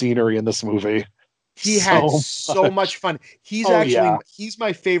fucking scenery in this movie. He had so much fun. He's he's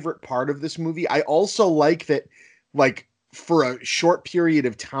my favorite part of this movie. I also like that, like, for a short period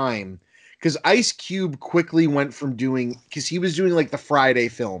of time, because Ice Cube quickly went from because he was doing like the Friday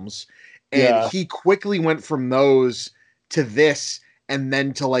films, and he quickly went from those to this, and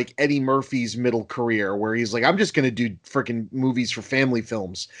then to like Eddie Murphy's middle career, where he's like, I'm just going to do freaking movies for family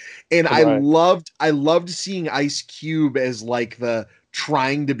films. And I loved seeing Ice Cube as like the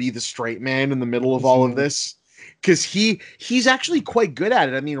trying to be the straight man in the middle of all of this. Cause he's actually quite good at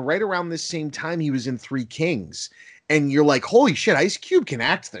it. I mean, right around this same time he was in Three Kings, and you're like, holy shit, Ice Cube can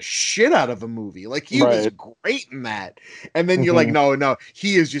act the shit out of a movie. Like he was great in that. And then you're like, no,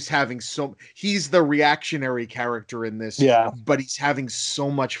 he is just having he's the reactionary character in this, but he's having so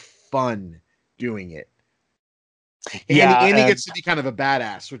much fun doing it. And he gets to be kind of a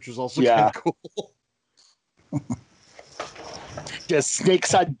badass, which was also kind of cool. The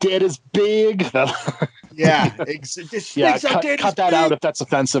snakes are dead as big. Yeah, the snakes out dead cut is that big. out if that's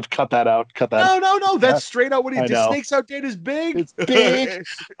offensive. Cut that out. Cut that. No. That's straight out what he. I The know. snakes out dead is big. It's big.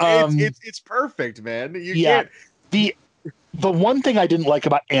 It's perfect, man. You can't. The one thing I didn't like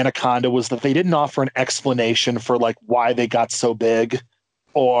about Anaconda was that they didn't offer an explanation for like why they got so big,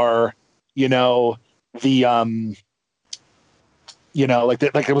 or the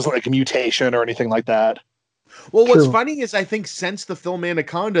like it was like a mutation or anything like that. Well, what's funny is I think since the film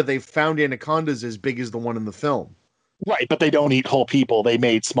Anaconda, they've found anacondas as big as the one in the film. Right, but they don't eat whole people. They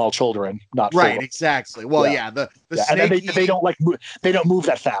made small children, not right. full. Exactly. Well, the snake. And then they don't move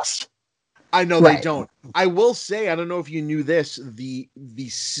that fast. I know they don't. I will say, I don't know if you knew this. The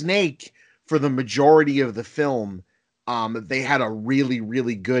snake for the majority of the film, they had a really,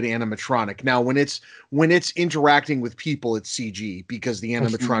 really good animatronic. Now, when it's interacting with people, it's CG because the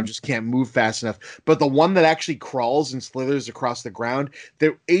animatronic just can't move fast enough. But the one that actually crawls and slithers across the ground,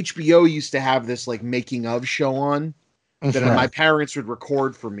 the HBO used to have this like making of show on that my parents would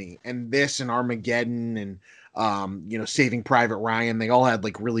record for me, and this and Armageddon and Saving Private Ryan, they all had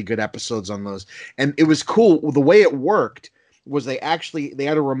like really good episodes on those, and it was cool. The way it worked was they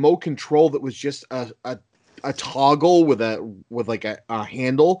had a remote control that was just a toggle with a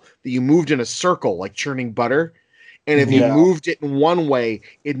handle that you moved in a circle like churning butter, and if you moved it in one way,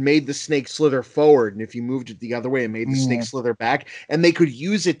 it made the snake slither forward, and if you moved it the other way, it made the snake slither back, and they could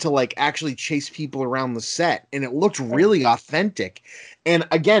use it to like actually chase people around the set, and it looked really authentic. And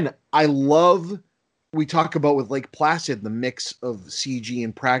again, I love, we talk about with Lake Placid, the mix of CG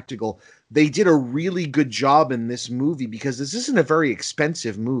and practical. They did a really good job in this movie because this isn't a very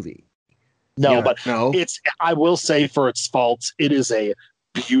expensive movie. No, I will say, for its faults, it is a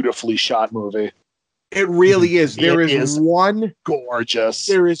beautifully shot movie. It really is. There is one gorgeous.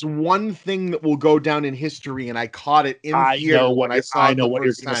 There is one thing that will go down in history, and I caught it in theater when I saw it the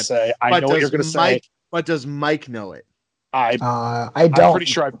first time. I know what you're going to say. But does Mike know it? I don't. I'm pretty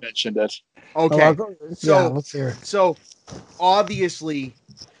sure I've mentioned it. Okay. Let's hear it. So obviously,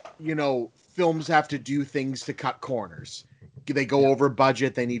 films have to do things to cut corners. They go over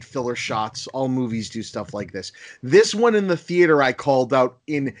budget. They need filler shots. All movies do stuff like this. This one in the theater, I called out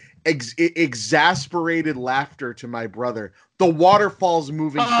in exasperated laughter to my brother. The waterfall's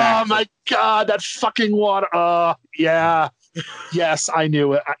moving back. Oh my God, that fucking water. Yeah. Yes, I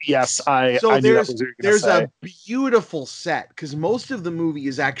knew it. Yes, I knew that was what you were gonna say. A beautiful set because most of the movie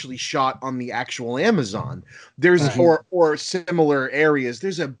is actually shot on the actual Amazon. There's or similar areas.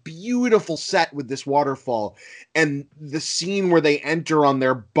 There's a beautiful set with this waterfall, and the scene where they enter on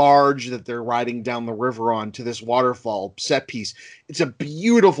their barge that they're riding down the river on to this waterfall set piece. It's a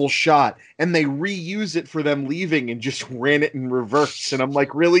beautiful shot, and they reuse it for them leaving and just ran it in reverse. And I'm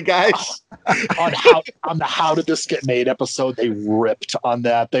like, really, guys? on the How Did This Get Made episode, they ripped on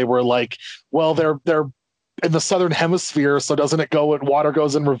that. They were like, well, they're in the southern hemisphere, so doesn't it go when water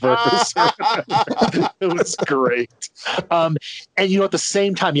goes in reverse? It was great. And at the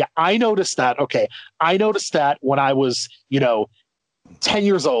same time, I noticed that. Okay, I noticed that when I was 10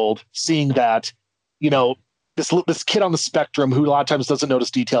 years old, seeing that this kid on the spectrum who a lot of times doesn't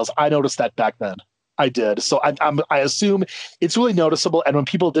notice details. I noticed that back then. I did. So I assume it's really noticeable. And when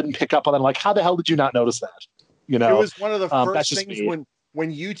people didn't pick up on it, I'm like, how the hell did you not notice that? It was one of the first things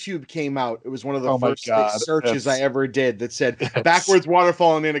when YouTube came out. It was one of the first searches I ever did that said backwards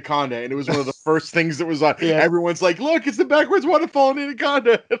waterfall in Anaconda. And it was one of the first things that was on. Yeah. Everyone's like, look, it's the backwards waterfall in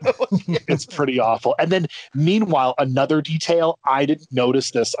Anaconda. It's pretty awful. And then meanwhile, another detail, I didn't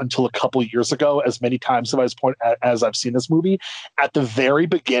notice this until a couple of years ago, as many times as I've seen this movie. At the very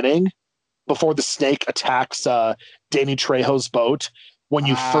beginning, before the snake attacks Danny Trejo's boat, when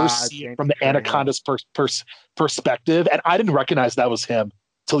you first see it from the Anaconda's perspective, and I didn't recognize that was him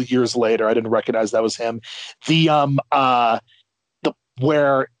till years later. I didn't recognize that was him. Where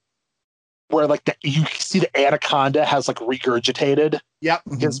you see the Anaconda has like regurgitated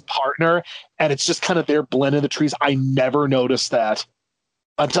his partner, and it's just kind of there blending in the trees. I never noticed that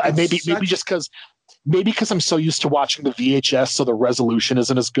until maybe because I'm so used to watching the VHS, so the resolution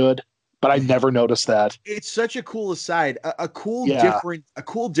isn't as good. But I never noticed that. It's such a cool aside. A cool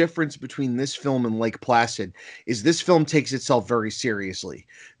difference between this film and Lake Placid is this film takes itself very seriously.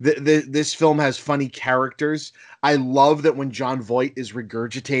 This film has funny characters. I love that when John Voight is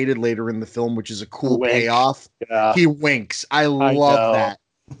regurgitated later in the film, which is a cool payoff, he winks. I love that.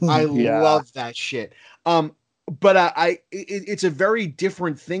 I love that shit. But it's a very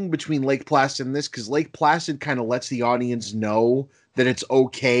different thing between Lake Placid and this, because Lake Placid kind of lets the audience know that it's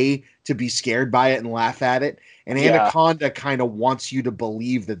okay to be scared by it and laugh at it. And Yeah. Anaconda kind of wants you to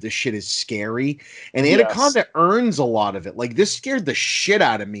believe that this shit is scary. And Yes. Anaconda earns a lot of it. Like, this scared the shit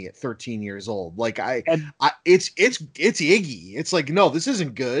out of me at 13 years old. Like, it's Iggy. It's like, no, this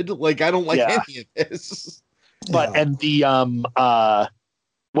isn't good. Like, I don't like Yeah. any of this. But Yeah. and the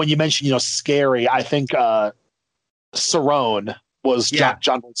when you mention scary, I think Cerrone was Yeah.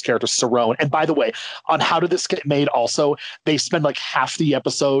 John Boyd's character Cerrone. And by the way, on How Did This Get Made, also they spend like half the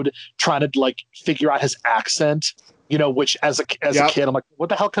episode trying to like figure out his accent. Which as a kid, I'm like, what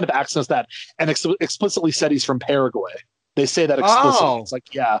the hell kind of accent is that? And explicitly said he's from Paraguay. They say that explicitly. Oh. It's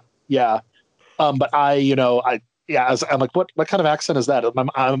like, yeah. But I'm like, what kind of accent is that?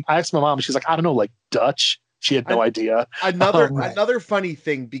 I asked my mom, and she's like, I don't know, like Dutch. She had no idea. Another funny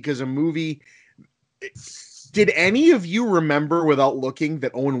thing, because a movie. Did any of you remember, without looking,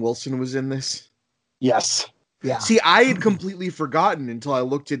 that Owen Wilson was in this? Yes. Yeah. See, I had completely forgotten until I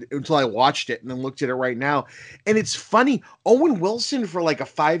watched it, and then looked at it right now. And it's funny, Owen Wilson for like a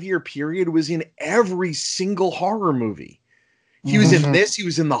 5-year period was in every single horror movie. He was in this, he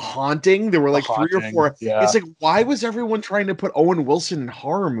was in The Haunting. There were like 3 or 4. Yeah. It's like, why was everyone trying to put Owen Wilson in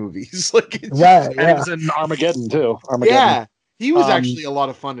horror movies? Like, it's Right. And he was in Armageddon too. yeah. He was actually a lot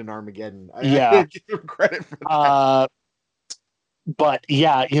of fun in Armageddon. I give him credit for that. But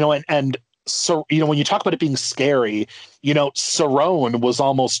yeah, and so when you talk about it being scary, Cerrone was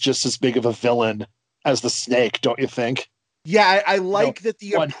almost just as big of a villain as the snake, don't you think? Yeah, I like that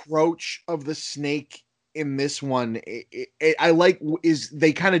the approach of the snake in this one. I like is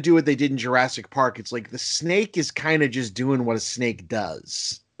they kind of do what they did in Jurassic Park. It's like the snake is kind of just doing what a snake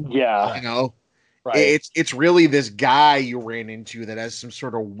does. Yeah, right. It's really this guy you ran into that has some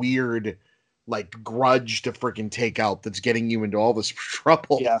sort of weird like grudge to freaking take out that's getting you into all this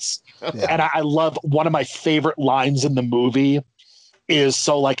trouble. Yes. Yeah. And I love one of my favorite lines in the movie is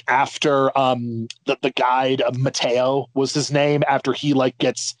like after the guide Mateo was his name, after he like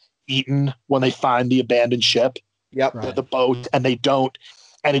gets eaten when they find the abandoned ship, the boat, and they don't,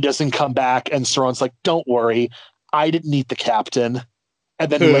 and he doesn't come back, and Cerrone's like, don't worry, I didn't eat the captain.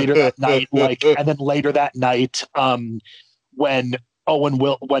 And then later that night, when Owen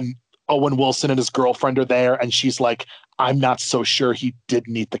Wilson and his girlfriend are there, and she's like, I'm not so sure he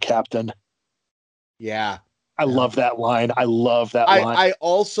didn't eat the captain. Yeah. I love that line. I love that line. I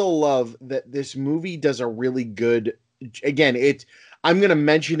also love that this movie does a really good, again, I'm going to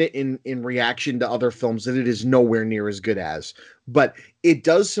mention it in reaction to other films that it is nowhere near as good as, but it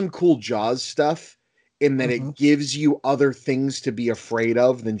does some cool Jaws stuff in that it gives you other things to be afraid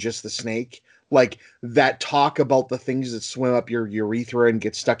of than just the snake. Like that talk about the things that swim up your urethra and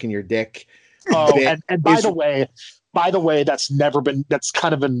get stuck in your dick. Oh, and by the way, that's never been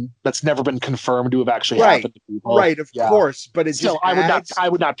confirmed to have actually happened to people. Right, of course, but it still, just I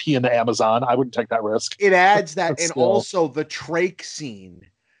would not pee in the Amazon. I wouldn't take that risk. It adds that, and still. Also the trake scene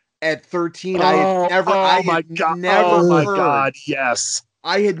at 13. Oh my god, yes.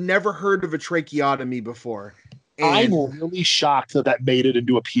 I had never heard of a tracheotomy before. I'm really shocked that made it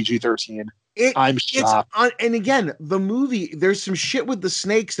into a PG-13. I'm shocked. And again, the movie, there's some shit with the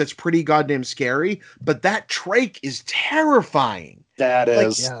snakes that's pretty goddamn scary, but that trach is terrifying. That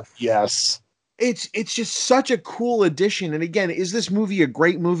is, yes. It's just such a cool addition. And again, is this movie a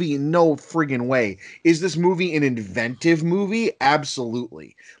great movie? No friggin' way. Is this movie an inventive movie?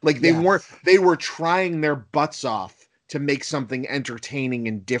 Absolutely. Like they were trying their butts off to make something entertaining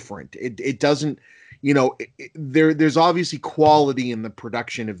and different. It doesn't, there's obviously quality in the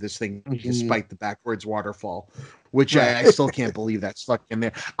production of this thing, despite the backwards waterfall, which I still can't believe that's fucking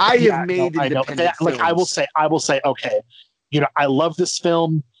there. I have made independent films. I will say, okay, I love this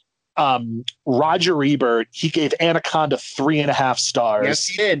film. Roger Ebert, he gave Anaconda 3.5 stars. Yes,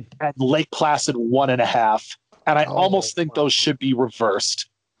 he did. And Lake Placid 1.5. And I almost think those should be reversed.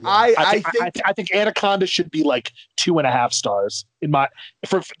 I think Anaconda should be like 2.5 stars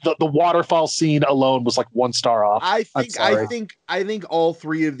for the waterfall scene alone was like 1 star off. I think all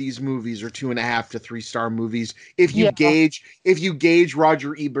 3 of these movies are 2.5 to 3 star movies. If you gauge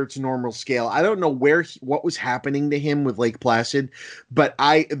Roger Ebert's normal scale, I don't know what was happening to him with Lake Placid, but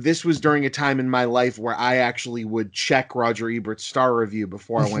this was during a time in my life where I actually would check Roger Ebert's star review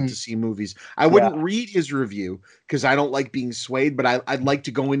before I went to see movies. I wouldn't read his review because I don't like being swayed, but I'd like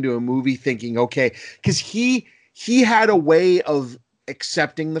to go into a movie thinking, okay, because he had a way of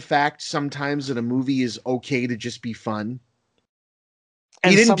accepting the fact sometimes that a movie is okay to just be fun.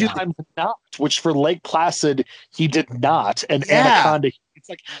 And he didn't sometimes not, which for Lake Placid, he did not. And Anaconda, it's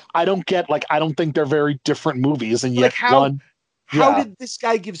like, I don't think they're very different movies. And yet How did this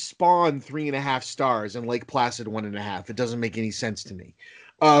guy give Spawn 3.5 stars and Lake Placid 1.5? It doesn't make any sense to me.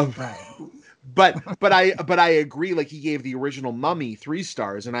 Right. But I agree. Like, he gave the original Mummy 3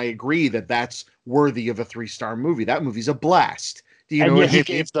 stars, and I agree that that's worthy of a 3-star movie. That movie's a blast. Do you And know? yet he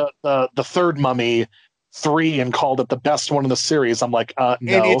gave the third Mummy 3 and called it the best one in the series. I'm like, no.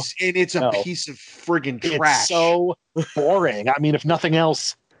 And it's a piece of friggin' trash. It's so boring. I mean, if nothing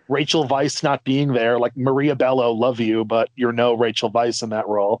else, Rachel Weisz not being there, like Maria Bello, love you, but you're no Rachel Weisz in that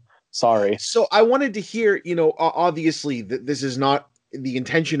role. Sorry. So I wanted to hear, obviously this is not the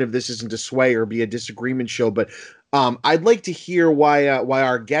intention of this isn't to sway or be a disagreement show, but I'd like to hear why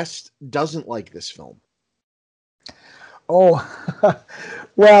our guest doesn't like this film. Oh,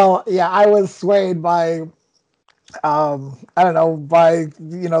 well, yeah, I was swayed by, I don't know, by,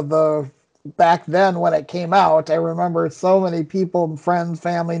 the back then when it came out. I remember so many people, friends,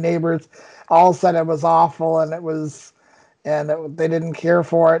 family, neighbors, all said it was awful and they didn't care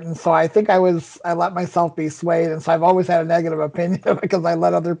for it. And so I think I let myself be swayed. And so I've always had a negative opinion of it because I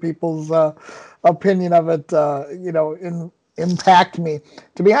let other people's opinion of it, impact me.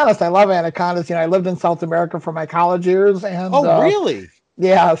 To be honest, I love Anacondas. I lived in South America for my college years. And really?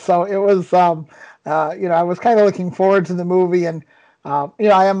 Yeah. So it was, I was kind of looking forward to the movie, and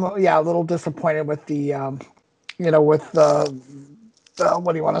I am, a little disappointed with the, with the,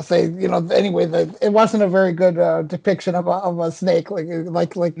 what do you want to say? Anyway, it wasn't a very good depiction of a snake,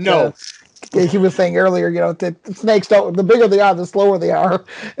 like no. He was saying earlier, the snakes the bigger they are, the slower they are,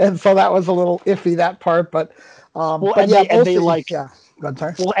 and so that was a little iffy, that part. But I'm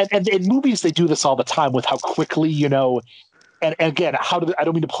sorry. Well, and in movies they do this all the time with how quickly, and again, I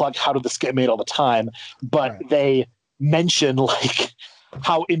don't mean to plug how did this get made all the time, but right. They mention like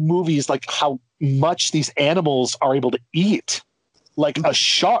how in movies, like how much these animals are able to eat. Like a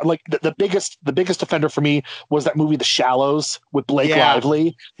shark, like the biggest offender for me was that movie The Shallows with Blake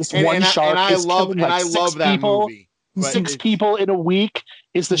Lively. This one shark is killing like six that people. Movie, six people in a week.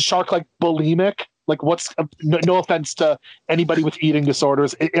 Is the shark like bulimic? Like what's no offense to anybody with eating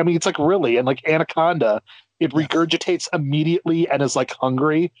disorders. I mean, it's like really, and like Anaconda, it regurgitates immediately and is like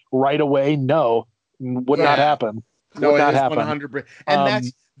hungry right away. No, would not happen. No, it is 100%.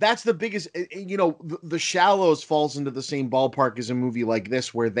 And that's the biggest, The Shallows falls into the same ballpark as a movie like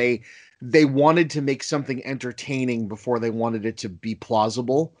this, where they wanted to make something entertaining before they wanted it to be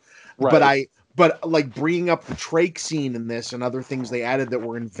plausible. Right. But like bringing up the trach scene in this and other things they added that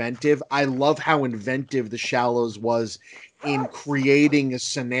were inventive. I love how inventive The Shallows was in creating a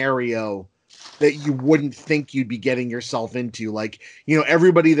scenario that you wouldn't think you'd be getting yourself into. Like,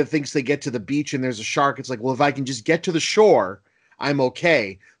 everybody that thinks they get to the beach and there's a shark, it's like, well, if I can just get to the shore, I'm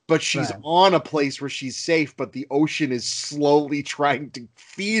okay. But she's on a place where she's safe, but the ocean is slowly trying to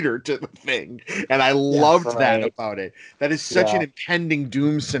feed her to the thing. And I loved that about it. That is such an impending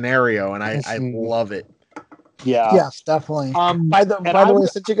doom scenario, and I love it. Yeah. Yes, definitely. By the way,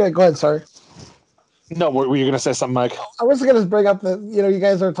 since you go ahead, sorry. No, were you going to say something, Mike? I was going to bring up you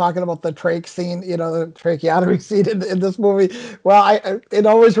guys are talking about the trach scene, the tracheotomy scene in this movie. Well, it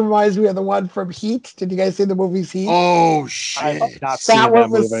always reminds me of the one from Heat. Did you guys see the movie Heat? Oh, shit. I've not seen that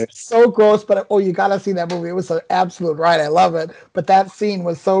movie. Was so gross, but you got to see that movie. It was an absolute ride. I love it. But that scene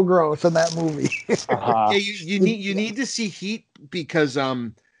was so gross in that movie. Yeah, you need to see Heat because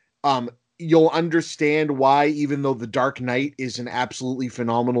you'll understand why, even though The Dark Knight is an absolutely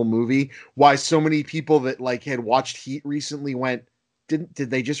phenomenal movie, why so many people that like had watched Heat recently went, did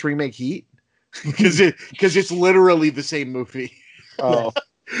they just remake Heat? Because it's literally the same movie. Oh.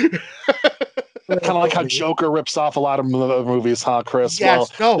 Kind of like how Joker rips off a lot of movies, huh, Chris?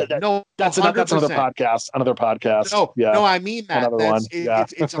 Yes, no, that's another podcast. No, I mean that. Another one.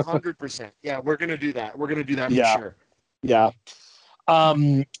 It's 100%. Yeah, we're gonna do that. We're gonna do that for sure. Yeah.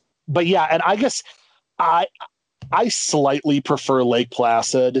 But yeah, and I guess I slightly prefer Lake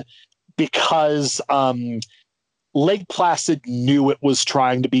Placid because Lake Placid knew it was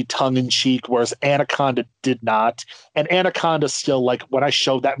trying to be tongue-in-cheek, whereas Anaconda did not. And Anaconda still, like, when I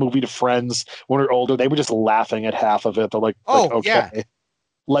showed that movie to friends when we were older, they were just laughing at half of it. They're like, okay. Yeah.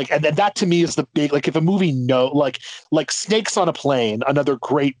 Like, and that to me is the big, like, if a movie like Snakes on a Plane, another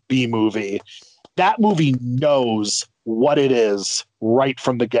great B movie, that movie knows what it is right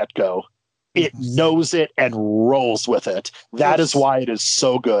from the get-go. It knows it and rolls with it. That is why it is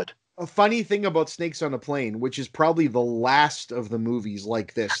so good. A funny thing about Snakes on a Plane, which is probably the last of the movies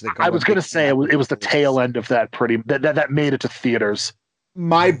like this. I was going to say it was the tail end of that that made it to theaters.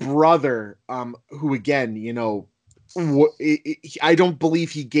 My brother, who again, I don't believe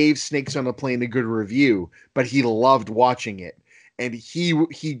he gave Snakes on a Plane a good review, but he loved watching it. And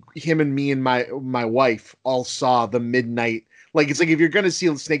him and me and my wife all saw the midnight Like, it's like if you're going to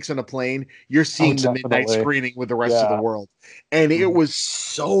see Snakes on a Plane, you're seeing the midnight definitely. screening with the rest of the world. And it was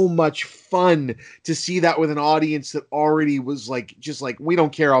so much fun to see that with an audience that already was like, just like, we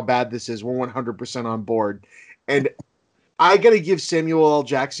don't care how bad this is. We're 100% on board. And I got to give Samuel L.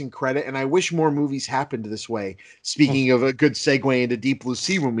 Jackson credit, and I wish more movies happened this way. Speaking of a good segue into Deep Blue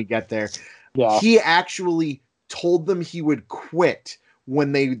Sea when we get there, he actually told them he would quit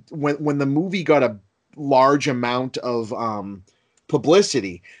when the movie got a large amount of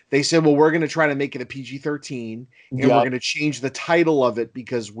publicity. They said, well, we're going to try to make it a PG-13, and we're going to change the title of it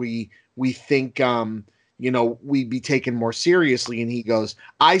because we think we'd be taken more seriously. And he goes,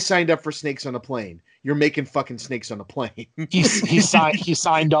 I signed up for Snakes on a Plane. You're making fucking Snakes on a Plane. he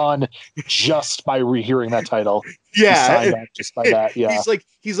signed on just by rehearing that title. Yeah, he signed on just by that. Yeah,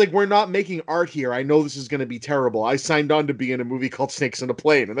 he's like, we're not making art here. I know this is going to be terrible. I signed on to be in a movie called Snakes on a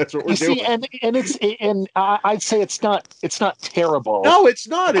Plane, and that's what we're doing. And I'd say it's not terrible. No, it's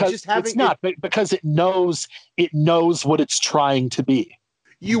not. It's not because it knows what it's trying to be.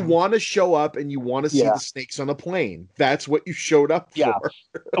 You want to show up and you want to see the snakes on a plane. That's what you showed up for.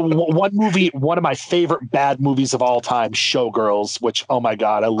 One of my favorite bad movies of all time, Showgirls, which, oh my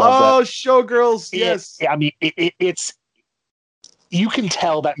God, I love that. Oh, Showgirls, yes. It's you can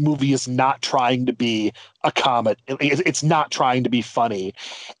tell that movie is not trying to be a comedy. It's not trying to be funny.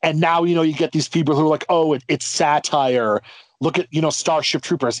 And now, you get these people who are like, oh, it's satire. Look at, Starship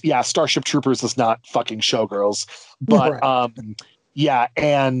Troopers. Yeah, Starship Troopers is not fucking Showgirls. But, but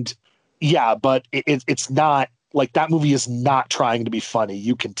it's not like that movie is not trying to be funny.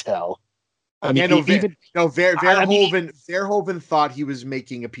 You can tell. Verhoeven thought he was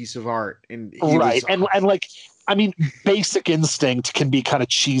making a piece of art, and Basic Instinct can be kind of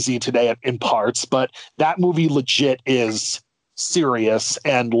cheesy today in parts, but that movie legit is serious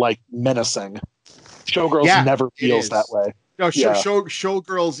and like menacing. Showgirls never feels that way. No,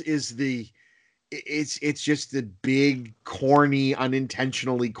 Showgirls is it's just the big, corny,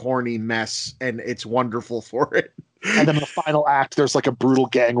 unintentionally corny mess, and it's wonderful for it. And then in the final act, there's like a brutal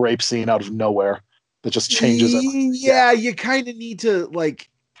gang rape scene out of nowhere that just changes it. Yeah, you kind of need to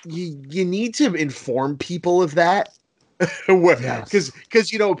you need to inform people of that. Because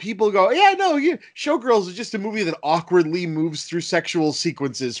people go, Showgirls is just a movie that awkwardly moves through sexual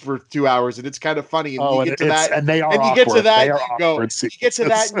sequences for 2 hours, and it's kind of funny. And you get to that, and you get to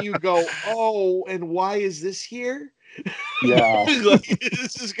that, and you go, oh, and why is this here? Yeah,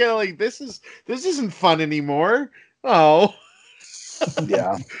 this is kind of like this isn't fun anymore. Oh,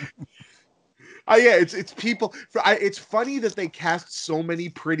 yeah. It's people. It's funny that they cast so many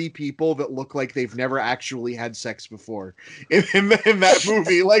pretty people that look like they've never actually had sex before in that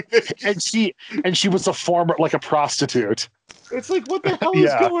movie. Like, and she was a former a prostitute. It's like, what the hell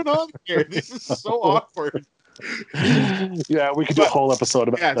is going on here? This is so awkward. Yeah, we could do a whole episode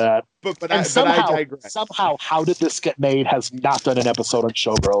about that. But I digress. Somehow, How Did This Get Made has not done an episode on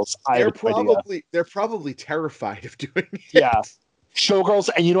Showgirls. They're probably terrified of doing it. Yeah. Showgirls,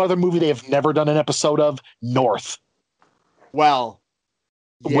 and other movie they have never done an episode of, North. Well,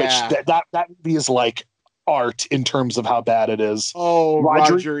 which that movie is like art in terms of how bad it is. Oh,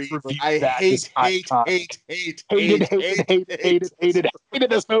 Roger Ebert. I hated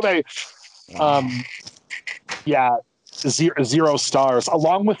this movie. Zero stars,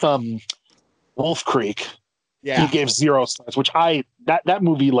 along with Wolf Creek. Yeah, he gave 0 stars, which that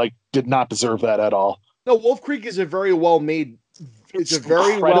movie did not deserve that at all. No, Wolf Creek is a very well made. It's a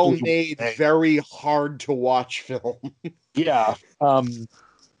very well made, very hard to watch film. Yeah.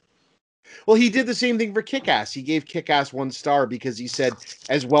 Well, he did the same thing for Kick-Ass. He gave Kick-Ass 1 star because he said,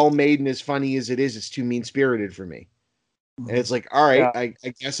 as well made and as funny as it is, it's too mean spirited for me. And it's like, all right,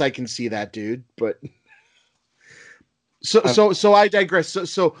 I guess I can see that, dude. But so I digress.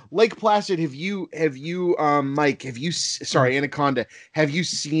 So Lake Placid, have you Mike? Anaconda? Have you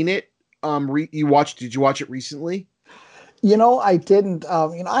seen it? Did you watch it recently? I didn't.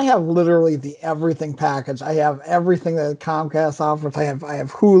 I have literally the everything package. I have everything that Comcast offers. I have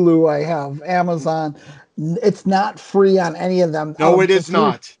Hulu. I have Amazon. It's not free on any of them. No, it is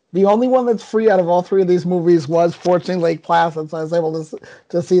not. The only one that's free out of all 3 of these movies was, fortunately, Lake Placid. So I was able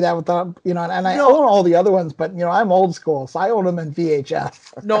to see that without, and I own all the other ones, but, I'm old school. So I own them in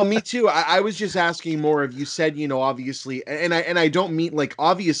VHS. No, me too. I was just asking more of, you said, obviously, and I don't mean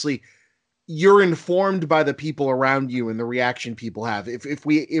obviously, you're informed by the people around you and the reaction people have. If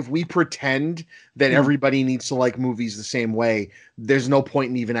we pretend that everybody needs to like movies the same way, there's no point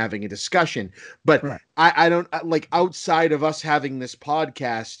in even having a discussion. But Right. I don't like, outside of us having this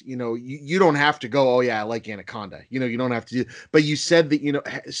podcast, you don't have to go, oh yeah, I like Anaconda. You don't have to do, but you said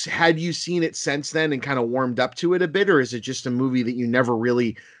that, had you seen it since then and kind of warmed up to it a bit, or is it just a movie that you never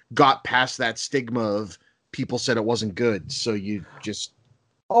really got past that stigma of people said it wasn't good, so you just...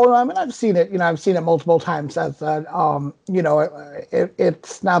 Oh, no, I mean, I've seen it. I've seen it multiple times. That's that.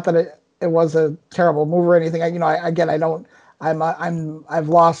 It's not that it was a terrible movie or anything. I don't. I've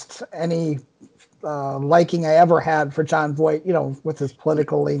lost any liking I ever had for John Voight. With his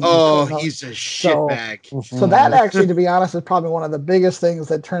political leanings. Oh, he's a shitbag. So that actually, to be honest, is probably one of the biggest things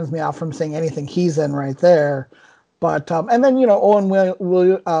that turns me off from seeing anything he's in right there. But and then Owen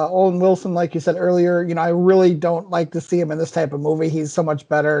Wilson, like you said earlier, I really don't like to see him in this type of movie. He's so much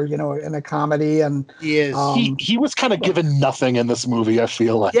better, in a comedy, and he is. He was kind of given nothing in this movie, I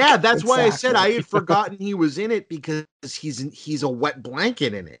feel like. Yeah, that's why I said I had forgotten he was in it, because he's a wet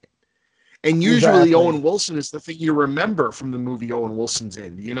blanket in it. And usually Owen Wilson is the thing you remember from the movie Owen Wilson's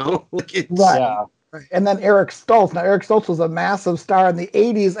in, like it's... Right. Yeah. And then Eric Stoltz. Now, Eric Stoltz was a massive star in the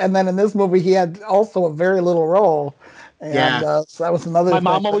 80s, and then in this movie, he had also a very little role. And so that was another... My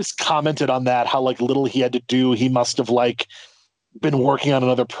mom always commented on that, how like little he had to do. He must have like been working on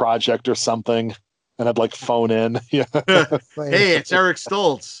another project or something, and I'd like phone in. Yeah. Hey, it's Eric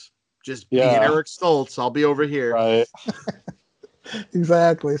Stoltz. Just being Eric Stoltz. I'll be over here. Right.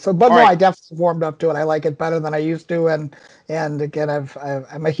 Exactly. So, but I definitely warmed up to it. I like it better than I used to, and again,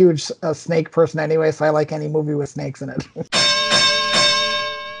 I'm a huge snake person anyway, so I like any movie with snakes in it.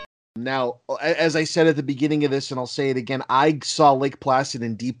 Now, as I said at the beginning of this, and I'll say it again, I saw Lake Placid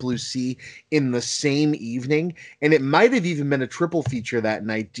and Deep Blue Sea in the same evening, and it might have even been a triple feature that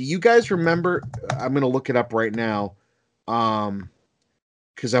night. Do you guys remember? I'm going to look it up right now,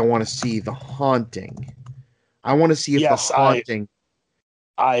 because I want to see The Haunting. I want to see if The Haunting...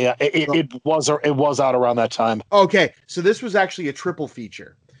 It was out around that time. Okay, so this was actually a triple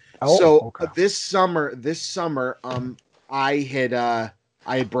feature. This summer, I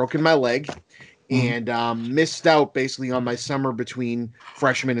had broken my leg and missed out basically on my summer between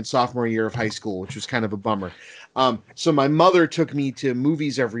freshman and sophomore year of high school, which was kind of a bummer. So my mother took me to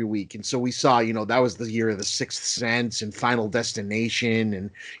movies every week, and so we saw, that was the year of The Sixth Sense and Final Destination, and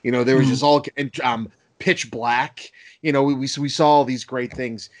there was just all Pitch Black. We saw all these great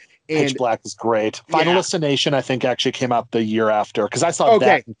things. And Pitch Black is great. Final Destination, I think, actually came out the year after, because I saw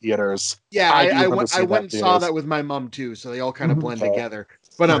that in theaters. Yeah, I went and saw that with my mom too, so they all kind of blend together.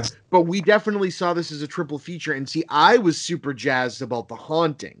 But we definitely saw this as a triple feature. And see, I was super jazzed about The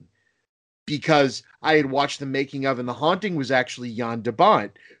Haunting because I had watched the making of, and The Haunting was actually Jan de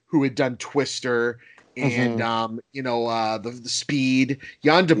Bont, who had done Twister and the Speed.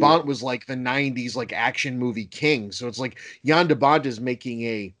 Jan de Bont was like the 90s like action movie king. So it's like Jan de Bont is making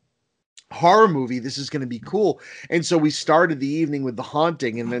a horror movie. This is going to be cool. And so we started the evening with The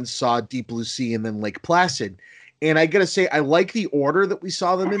Haunting, and then saw Deep Blue Sea, and then Lake Placid. And I gotta say, I like the order that we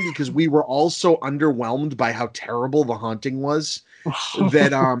saw them in, because we were all so underwhelmed by how terrible The Haunting was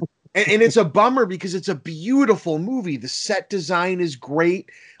that and it's a bummer, because it's a beautiful movie. The set design is great.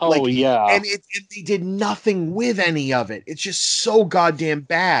 And they did nothing with any of it. It's just so goddamn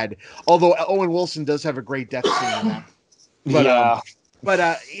bad. Although Owen Wilson does have a great death scene in that.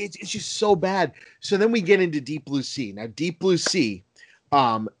 But it's just so bad. So then we get into Deep Blue Sea. Now, Deep Blue Sea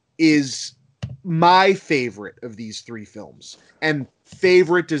is my favorite of these three films. And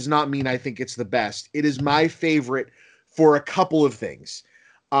favorite does not mean I think it's the best. It is my favorite for a couple of things.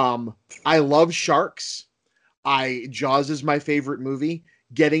 I love sharks. Jaws is my favorite movie.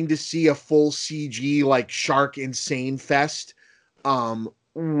 Getting to see a full CG like shark insane fest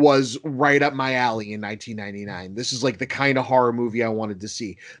was right up my alley in 1999. This is like the kind of horror movie I wanted to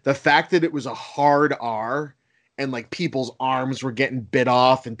see. The fact that it was a hard R, and like people's arms were getting bit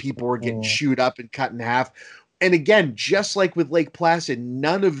off and people were getting chewed up and cut in half. And again, just like with Lake Placid,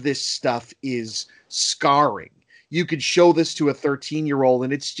 none of this stuff is scarring. You could show this to a 13-year-old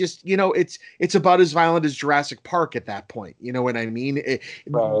and it's just, it's about as violent as Jurassic Park at that point. You know what I mean?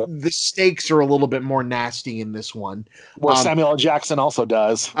 The stakes are a little bit more nasty in this one. Well, Samuel L. Jackson also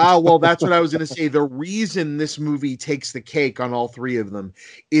does. Well, that's what I was going to say. The reason this movie takes the cake on all three of them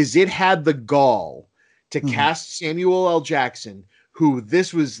is it had the gall to cast Samuel L. Jackson, who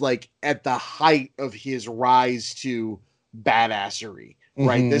this was like at the height of his rise to badassery.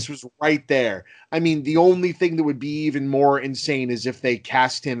 right? Mhm. This was right there. I mean, the only thing that would be even more insane is if they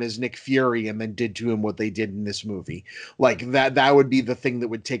cast him as Nick Fury and then did to him what they did in this movie. Like that would be the thing that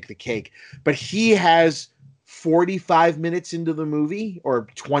would take the cake. But he has 45 minutes into the movie or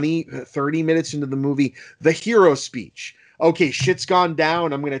 20, 30 minutes into the movie, the hero speech. Okay, shit's gone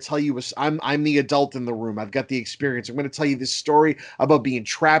down. I'm going to tell you, I'm the adult in the room. I've got the experience. I'm going to tell you this story about being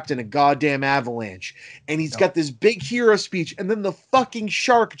trapped in a goddamn avalanche. And he's got this big hero speech, and then the fucking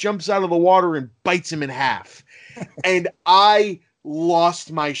shark jumps out of the water and bites him in half. And I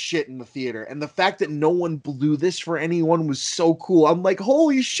lost my shit in the theater. And the fact that no one blew this for anyone was so cool. I'm like,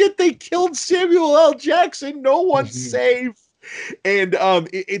 holy shit, they killed Samuel L. Jackson. No one's safe. And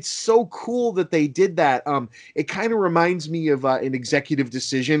it's so cool that they did that. It kind of reminds me of an Executive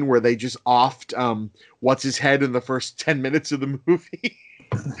Decision where they just offed what's his head in the first 10 minutes of the movie.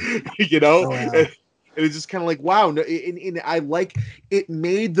 You know? Oh, yeah. And it's just kind of like, wow. No, and I like it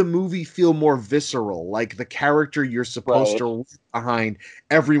made the movie feel more visceral. Like the character you're supposed to root behind,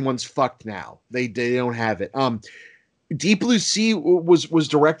 everyone's fucked now. They don't have it. Deep Blue Sea was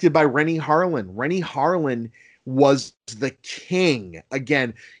directed by Rennie Harlan. Rennie Harlan was the king.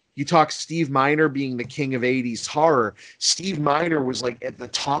 Again, you talk Steve Miner being the king of 80s horror. Steve Miner was like at the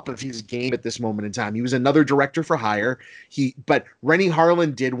top of his game at this moment in time. He was another director for hire. But Rennie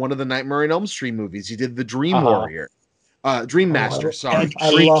Harlan did one of the Nightmare on Elm Street movies. He did the Dream Warrior. Dream Master, sorry. I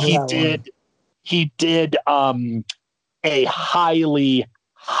love he that did one. he did a highly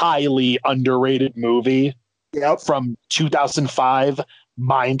underrated movie from 2005,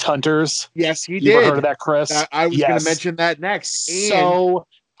 Mindhunters. Yes, he You did. ever heard of that, Chris? I was going to mention that next. So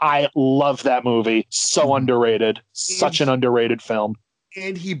I love that movie. So underrated. Such an underrated film.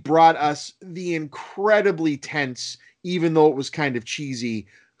 And he brought us the incredibly tense, even though it was kind of cheesy,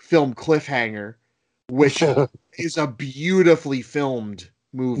 film Cliffhanger, which is a beautifully filmed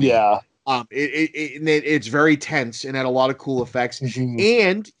movie. Yeah. It's very tense and had a lot of cool effects.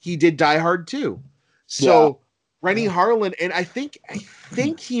 And he did Die Hard too. So Rennie Harlan, and I think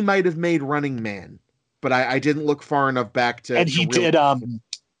he might have made Running Man, but I didn't look far enough back to. And he did the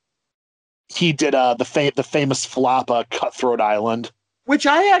famous flop Cutthroat Island, which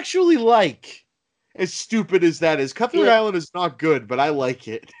I actually like. As stupid as that is, Cutthroat Island is not good, but I like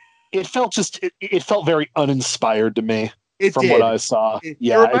it. It felt very uninspired to me. From did. what I saw.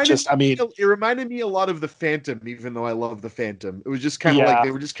 It reminded me a lot of The Phantom, even though I love The Phantom. It was just kind of like,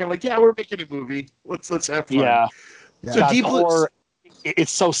 they were just kind of like, yeah, we're making a movie. Let's have fun. Yeah. So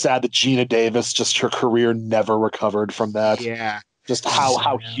it's so sad that Gina Davis, just her career never recovered from that. Yeah. Just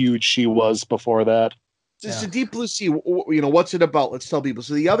how huge she was before that. So Deep Blue Sea, what's it about? Let's tell people.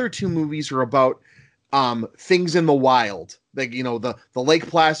 So the other two movies are about things in the wild. Like, the Lake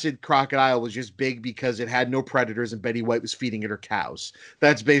Placid crocodile was just big because it had no predators and Betty White was feeding it her cows.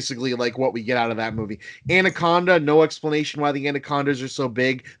 That's basically like what we get out of that movie. Anaconda, no explanation why the anacondas are so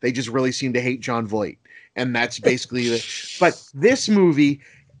big. They just really seem to hate John Voight. And that's basically it. But this movie,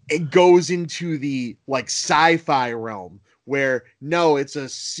 it goes into the like sci-fi realm where it's a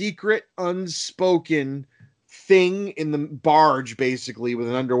secret, unspoken thing in the barge, basically, with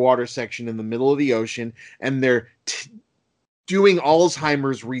an underwater section in the middle of the ocean, and they're doing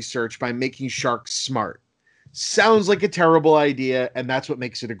Alzheimer's research by making sharks smart. Sounds like a terrible idea, and that's what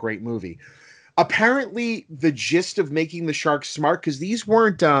makes it a great movie. Apparently, the gist of making the sharks smart, because these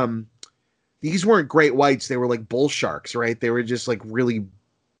weren't great whites, they were like bull sharks, right? They were just like really,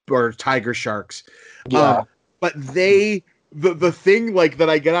 or tiger sharks. Yeah. But the thing like that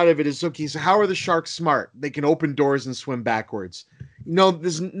I get out of it is, okay, so how are the sharks smart? They can open doors and swim backwards.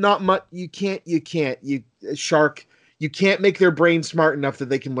 There's not much. You can't make their brain smart enough that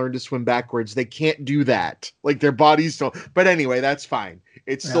they can learn to swim backwards. They can't do that. Like their bodies don't. But anyway, that's fine.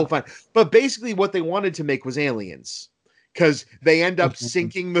 It's still fine. But basically what they wanted to make was aliens. Because they end up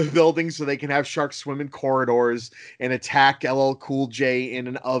sinking the building so they can have sharks swim in corridors and attack LL Cool J in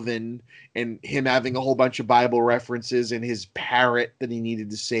an oven, and him having a whole bunch of Bible references and his parrot that he needed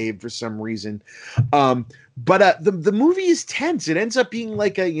to save for some reason. But the movie is tense. It ends up being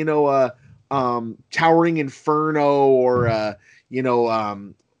like a Towering Inferno or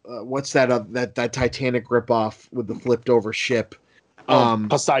what's that Titanic ripoff with the flipped over ship.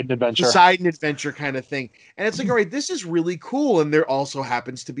 Poseidon Adventure kind of thing. And it's like, all right, this is really cool. And there also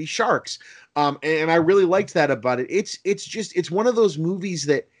happens to be sharks. And I really liked that about it. It's one of those movies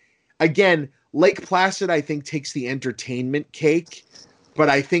that, again, Lake Placid, I think, takes the entertainment cake. But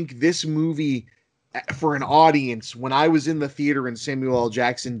I think this movie, for an audience, when I was in the theater and Samuel L.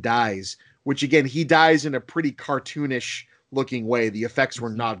 Jackson dies, which again, he dies in a pretty cartoonish, looking way. The effects were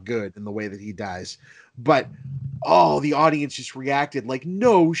not good in the way that he dies, but the audience just reacted like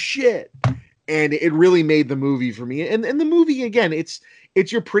no shit, and it really made the movie for me. And the movie again, it's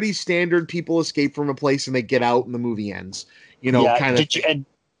your pretty standard people escape from a place and they get out and the movie ends. Kind of.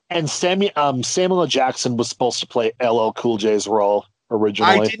 And Samuel L. Jackson was supposed to play LL Cool J's role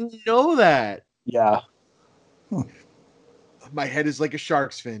originally. I didn't know that. Yeah. My head is like a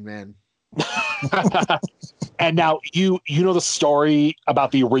shark's fin, man. And now you know the story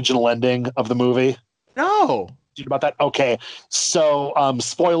about the original ending of the movie? No. You know about that? Okay. So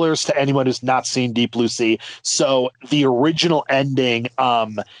spoilers to anyone who's not seen Deep Blue Sea. So the original ending,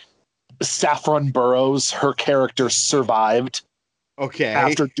 Saffron Burrows, her character survived. Okay.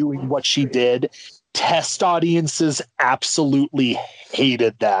 After doing what she did. Test audiences absolutely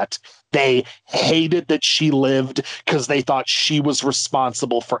hated that. They hated that she lived because they thought she was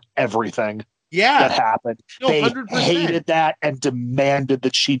responsible for everything that happened. No, they 100%. Hated that and demanded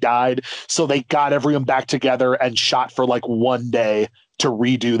that she died. So they got everyone back together and shot for like one day to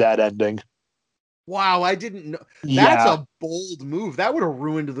redo that ending. Wow, I didn't know. That's a bold move. That would have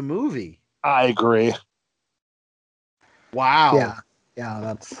ruined the movie. I agree. Wow. Yeah,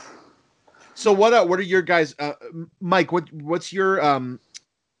 that's. So what are your guys? Mike, what's your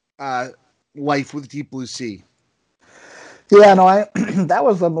life with Deep Blue Sea? Yeah, no, that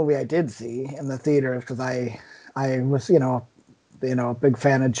was the movie I did see in the theaters because I was a big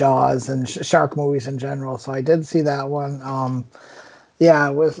fan of Jaws and shark movies in general, so I did see that one.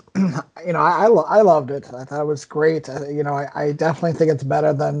 It was, I loved it. I thought it was great. I definitely think it's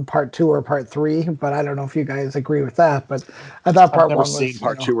better than part 2 or part 3, but I don't know if you guys agree with that. But I thought part 1 was. I've never seen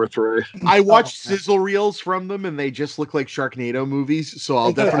part 2 or 3. I watched sizzle reels from them, and they just look like Sharknado movies, so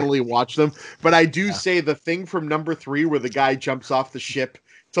I'll definitely watch them. But I do say the thing from number 3 where the guy jumps off the ship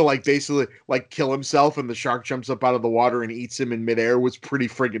to basically kill himself and the shark jumps up out of the water and eats him in midair was pretty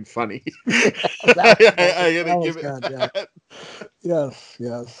friggin' funny. I gotta give it that. Yes.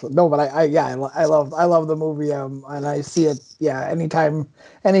 No, but I love the movie. And I see it. Yeah. Anytime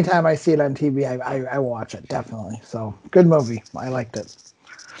I see it on TV, I watch it definitely. So good movie. I liked it.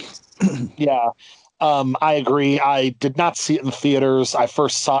 Yeah. I agree. I did not see it in theaters. I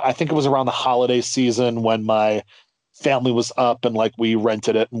think it was around the holiday season when my family was up and we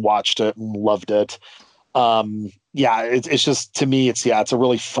rented it and watched it and loved it. It's just, to me, it's a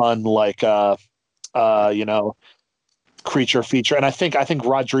really fun, creature feature. And I think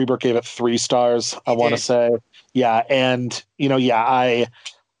Rod Dreber gave it 3 stars. I want to say, and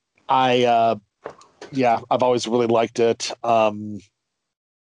I've always really liked it.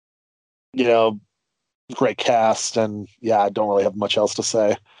 Great cast, and I don't really have much else to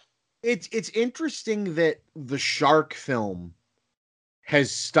say. It's interesting that the shark film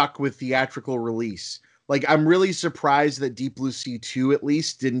has stuck with theatrical release. I'm really surprised that Deep Blue Sea 2 at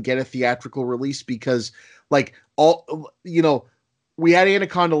least didn't get a theatrical release because we had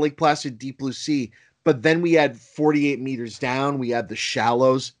Anaconda, Lake Placid, Deep Blue Sea, but then we had 48 Meters Down. We had The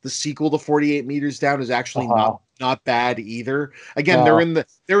Shallows. The sequel to 48 Meters Down is actually not bad either. Again,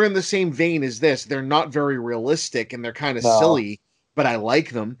 they're in the same vein as this. They're not very realistic and they're kind of silly, but I like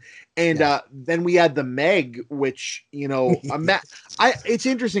them. And then we had The Meg, which, it's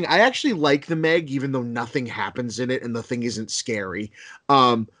interesting. I actually like The Meg, even though nothing happens in it and the thing isn't scary.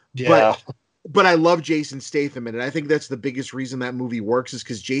 But I love Jason Statham in it. I think that's the biggest reason that movie works is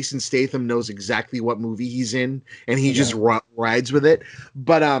because Jason Statham knows exactly what movie he's in and he just rides with it.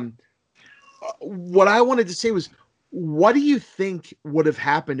 But what I wanted to say was, what do you think would have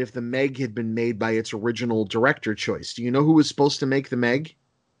happened if The Meg had been made by its original director choice? Do you know who was supposed to make The Meg?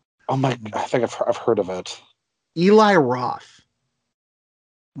 Oh my! I think I've heard of it. Eli Roth.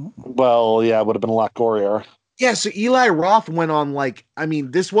 Well, it would have been a lot gorier. Yeah, so Eli Roth went on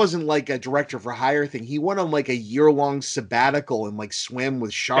this wasn't a director for hire thing. He went on a year-long sabbatical and swam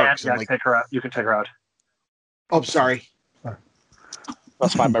with sharks. Yeah, take her out. You can take her out. Oh, sorry.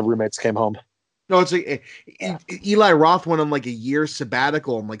 That's fine. My roommates came home. No, it's Eli Roth went on a year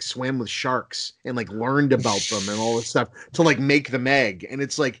sabbatical and swam with sharks and learned about them and all this stuff to make The Meg. And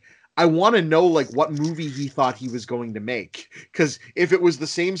it's I want to know what movie he thought he was going to make, because if it was the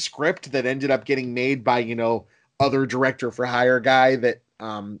same script that ended up getting made by other director for hire guy that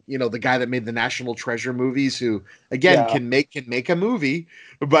the guy that made the National Treasure movies, who again can make a movie,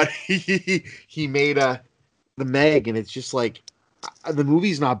 but he made The Meg, and it's just the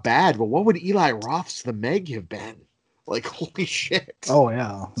movie's not bad, but what would Eli Roth's The Meg have been? Holy shit! Oh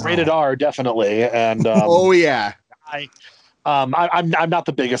yeah, rated R definitely, and oh yeah. I'm not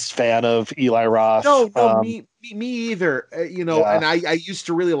the biggest fan of Eli Roth. No, me either. Yeah. And I used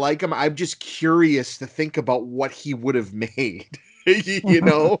to really like him. I'm just curious to think about what he would have made. You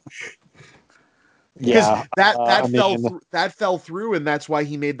know, Yeah, that fell through, and that's why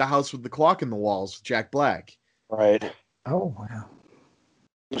he made The House with the Clock in the Walls with Jack Black. right. Oh wow.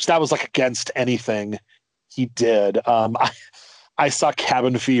 Which that was like against anything he did. I saw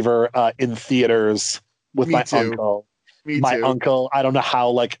Cabin Fever in theaters with Me my too. uncle. Me My too. uncle, I don't know how,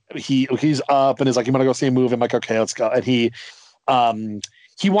 like he's up and is like, "You want to go see a movie?" I'm like, "Okay, let's go." And he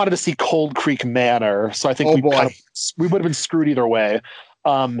wanted to see Cold Creek Manor, so I think we would have been screwed either way.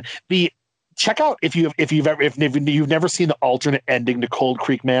 The check out if you've never seen the alternate ending to Cold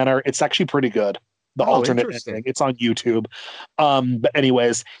Creek Manor, it's actually pretty good. The alternate ending, it's on YouTube. But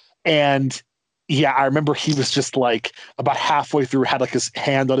anyways, and yeah, I remember he was just like about halfway through, had like his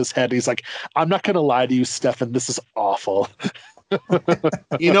hand on his head. He's like, "I'm not gonna lie to you, Stefan, this is awful."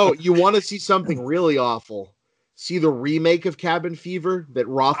 You want to see something really awful? See the remake of Cabin Fever that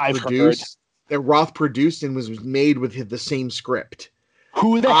Roth produced and was made with the same script.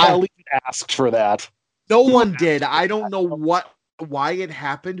 Who the hell even asked for that? No one did. I don't know why it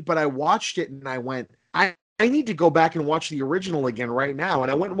happened, but I watched it and I went, I need to go back and watch the original again right now.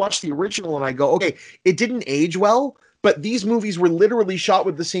 And I went and watched the original and I go, okay, it didn't age well, but these movies were literally shot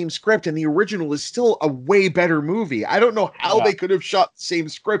with the same script, and the original is still a way better movie. I don't know how they could have shot the same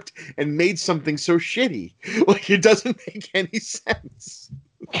script and made something so shitty. Like, it doesn't make any sense.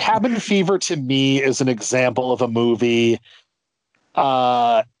 Cabin Fever to me is an example of a movie in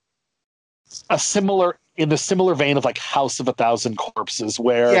the similar vein of like House of a Thousand Corpses,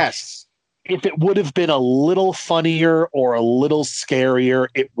 where yes, if it would have been a little funnier or a little scarier,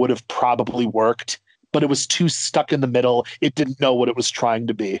 it would have probably worked, but it was too stuck in the middle. It didn't know what it was trying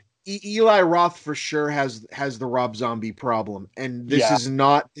to be. Eli Roth for sure has the Rob Zombie problem, and this is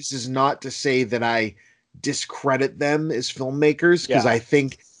not to say that I discredit them as filmmakers, because I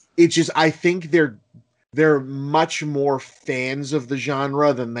think they're much more fans of the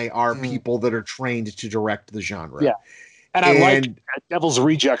genre than they are people that are trained to direct the genre. Yeah. And I like Devil's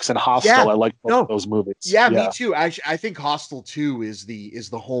Rejects and Hostel. I like both of those movies. Yeah, me too. I think Hostel 2 is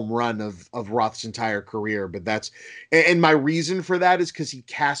the home run of Roth's entire career. But and my reason for that is because he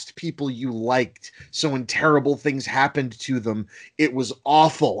cast people you liked. So when terrible things happened to them, it was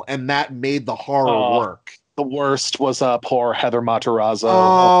awful, and that made the horror work. The worst was poor Heather Matarazzo.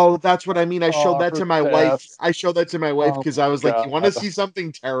 Oh, that's what I mean. I showed that to my wife. I showed that to my wife because I was like, "You want to see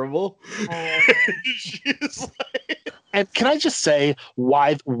something terrible?" She's like, and can I just say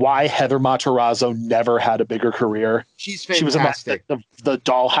why Heather Matarazzo never had a bigger career? She's fantastic. She was in the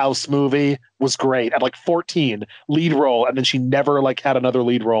Dollhouse movie, was great at like 14, lead role, and then she never like had another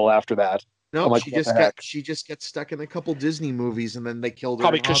lead role after that. No, like, she just gets stuck in a couple Disney movies, and then they killed her.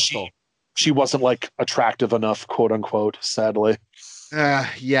 Probably because she wasn't like attractive enough, quote unquote, sadly.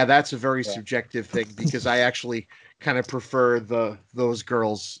 Yeah, that's a very subjective thing, because I actually kind of prefer those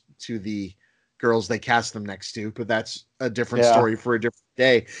girls to the girls they cast them next to, but that's a different story for a different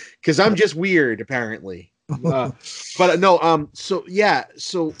day, because I'm just weird apparently. But no, so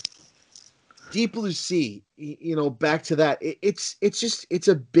Deep Blue Sea, back to that, it's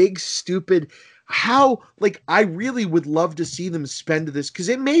a big stupid, how, like, I really would love to see them spend this, because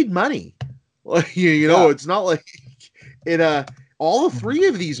it made money. It's not like it all three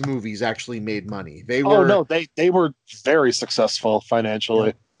of these movies actually made money. They were very successful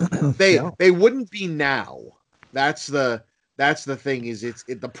financially. They wouldn't be now. That's the thing, is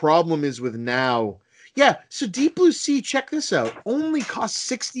the problem is with now. Yeah, so Deep Blue Sea, check this out, only cost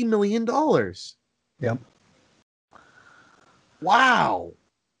 $60 million. Yep. Wow.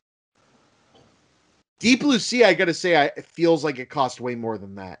 Deep Blue Sea, I gotta say, it feels like it cost way more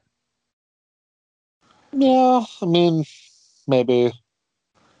than that. Yeah, I mean, maybe.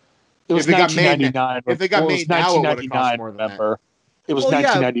 It was 1999. If they got made now, it would have cost more than that. It was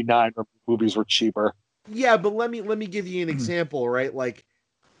 1999 where movies were cheaper. Yeah, but let me give you an example, right? Like,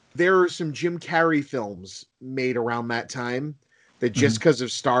 there are some Jim Carrey films made around that time that just because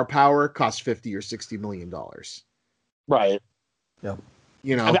of star power cost $50 or $60 million. Right. Yep. I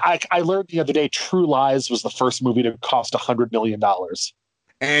mean, I learned the other day True Lies was the first movie to cost $100 million.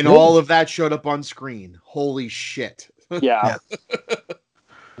 And all of that showed up on screen. Holy shit. Yeah.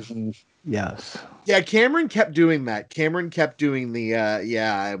 Yes. Yeah, Cameron kept doing that. Cameron kept doing the,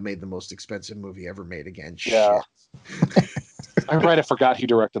 I made the most expensive movie ever made again. Yeah. Shit. I forgot he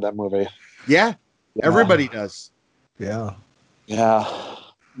directed that movie. Yeah. Everybody does. Yeah. Yeah.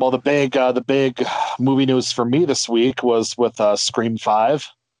 Well, the big movie news for me this week was with Scream 5.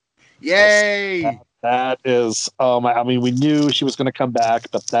 Yay! That is, I mean, we knew she was going to come back,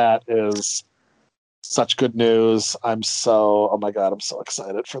 but that is such good news. Oh my God, I'm so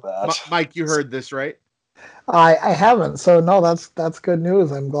excited for that. Mike, you heard this, right? I haven't, so no, that's good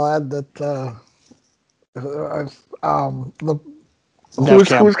news. I'm glad that the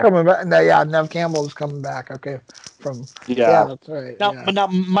who's coming back? No, yeah, Nev Campbell is coming back. Okay, yeah, that's right. Now,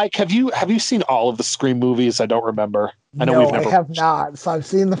 Mike, have you seen all of the Scream movies? I don't remember. I have not. So I've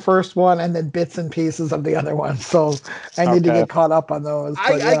seen the first one and then bits and pieces of the other one. So I need to get caught up on those.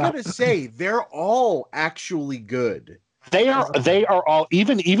 I gotta say, they're all actually good. They are all,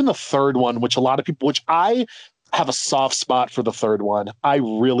 even the third one, which a lot of people, which I have a soft spot for the third one. I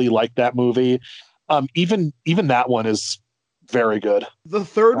really like that movie. Even that one is very good. The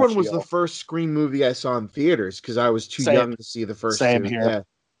third one was the first Scream movie I saw in theaters because I was too young to see the first two. Same here. Yeah.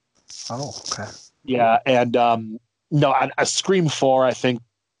 Oh, okay. Yeah, and no, a Scream 4 I think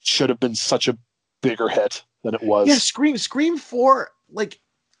should have been such a bigger hit than it was. Yeah, Scream 4, like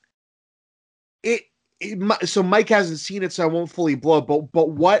so Mike hasn't seen it, so I won't fully blow it.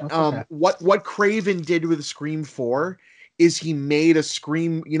 But what Craven did with Scream 4 is he made a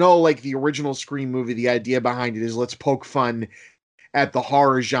Scream, like the original Scream movie. The idea behind it is let's poke fun at the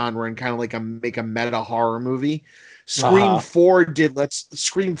horror genre and kind of like make a meta horror movie. Scream 4 did let's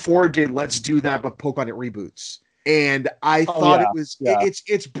do that, but poke on it reboots. And I thought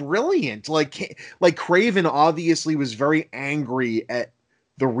it's brilliant. Like Craven obviously was very angry at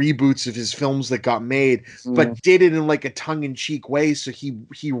the reboots of his films that got made, but did it in like a tongue-in-cheek way. So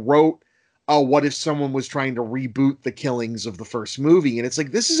he wrote, what if someone was trying to reboot the killings of the first movie? And it's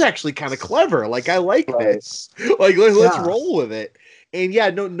like, this is actually kind of clever. Like, I like this. Like, let's roll with it. And yeah,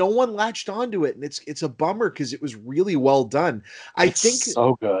 no one latched onto it, and it's a bummer because it was really well done. I think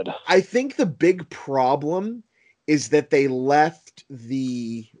so good. I think the big problem is that they left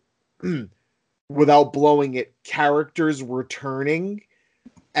the without blowing it, characters returning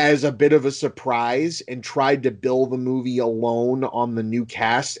as a bit of a surprise and tried to build the movie alone on the new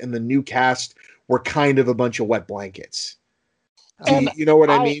cast, and the new cast were kind of a bunch of wet blankets. You know what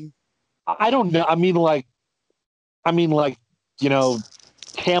I mean? I don't know. I mean,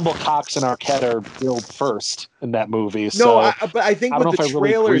 Campbell, Cox, and Arquette are billed first in that movie. So but I think with the trailers,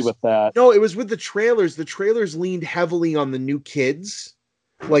 really agree with that. No, it was with the trailers. The trailers leaned heavily on the new kids,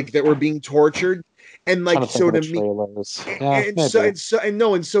 like that were being tortured. And like, so to me,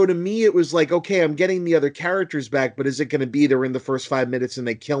 so to me, it was like, okay, I'm getting the other characters back, but is it going to be they're in the first 5 minutes and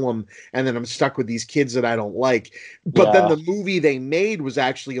they kill them, and then I'm stuck with these kids that I don't like? But then the movie they made was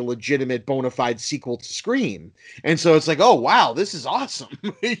actually a legitimate, bona fide sequel to Scream, and so it's like, oh wow, this is awesome,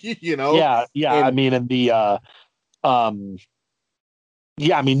 Yeah. And, I mean, and the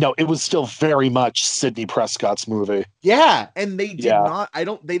no, it was still very much Sidney Prescott's movie. Yeah, and they did not.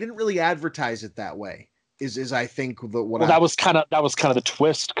 They didn't really advertise it that way. Is I think that was kind of the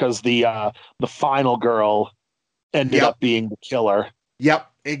twist, because the final girl ended up being the killer. Yep,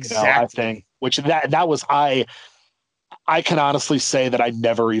 exactly. I think, which that was I can honestly say that I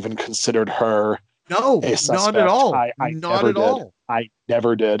never even considered her. No, not at all. I not at all. I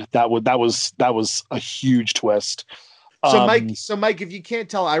never did. That was a huge twist. So Mike, if you can't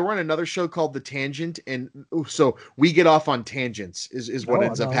tell, I run another show called The Tangent, and so we get off on tangents is what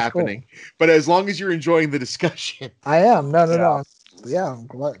ends up happening. Cool. But as long as you're enjoying the discussion, I am. No. Yeah,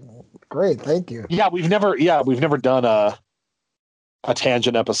 great. Thank you. Yeah, we've never done a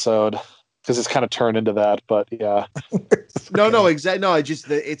tangent episode, because it's kind of turned into that. But yeah, no, exactly. No,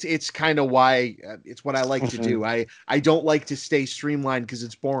 it's kind of why it's what I like to do. I don't like to stay streamlined because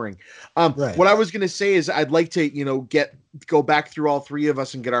it's boring. Right. What I was going to say is I'd like to go back through all three of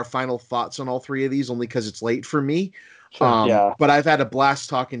us and get our final thoughts on all three of these, only because it's late for me. Sure, but I've had a blast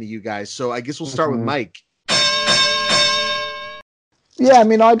talking to you guys, so I guess we'll start with Mike. Yeah, I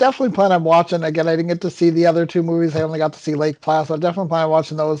mean, I definitely plan on watching. Again, I didn't get to see the other two movies. I only got to see Lake Placid. I definitely plan on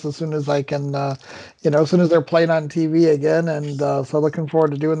watching those as soon as I can, as soon as they're playing on TV again. And so looking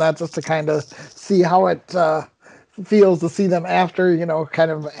forward to doing that, just to kind of see how it feels to see them after, kind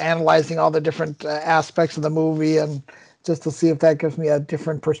of analyzing all the different aspects of the movie, and just to see if that gives me a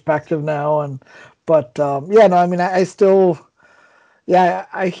different perspective now. I still... Yeah,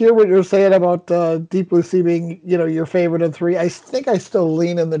 I hear what you're saying about Deep Blue Sea being, your favorite of three. I think I still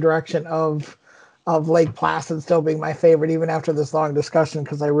lean in the direction of Lake Placid still being my favorite, even after this long discussion,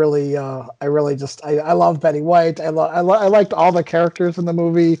 because I love Betty White. I liked all the characters in the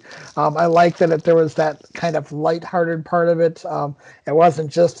movie. I liked that there was that kind of lighthearted part of it. It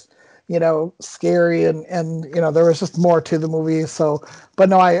wasn't just scary, and there was just more to the movie. So, but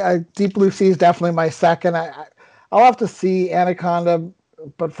no, Deep Blue Sea is definitely my second. I'll have to see Anaconda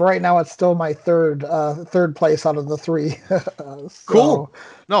but for right now, it's still my third place out of the three. Cool.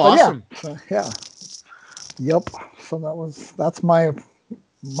 No, awesome. Yeah. Yep. So that's my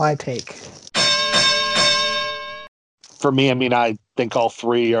take. For me, I mean, I think all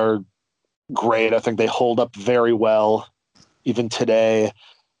three are great. I think they hold up very well, even today.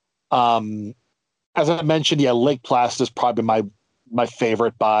 As I mentioned, yeah, Lake Placid is probably my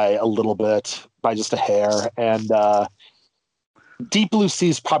favorite by a little bit, by just a hair, and Deep Blue Sea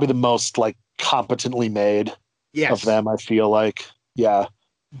is probably the most like competently made of them. I feel like, yeah,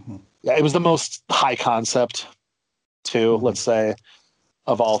 yeah, it was the most high concept too. Let's say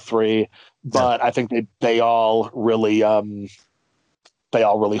of all three, but I think they all really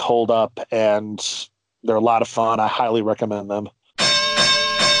hold up, and they're a lot of fun. I highly recommend them.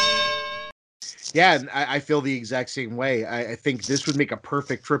 Yeah, and I feel the exact same way. I think this would make a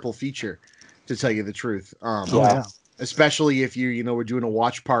perfect triple feature, to tell you the truth. Especially if we're doing a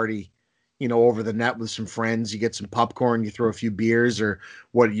watch party, over the net with some friends. You get some popcorn, you throw a few beers, or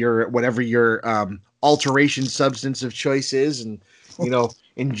whatever your alteration substance of choice is, and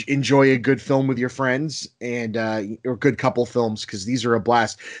enjoy a good film with your friends, and or good couple films, because these are a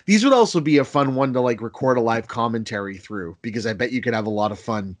blast. These would also be a fun one to like record a live commentary through, because I bet you could have a lot of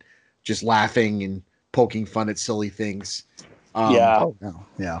fun just laughing and poking fun at silly things. Yeah.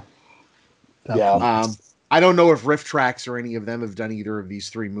 I don't know if Riff Tracks or any of them have done either of these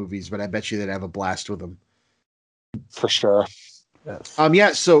three movies, but I bet you they'd have a blast with them. For sure.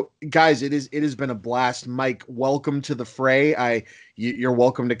 Yes. So guys, it has been a blast. Mike, welcome to the fray. You're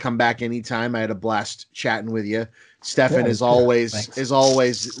welcome to come back anytime. I had a blast chatting with you. Stefan, as always,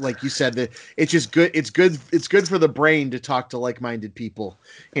 like you said, that it's just good. It's good for the brain to talk to like-minded people,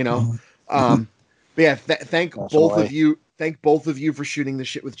 But yeah, thank both of you. Thank both of you for shooting the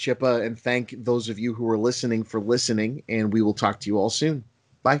shit with Chippa, and thank those of you who are listening for listening. And we will talk to you all soon.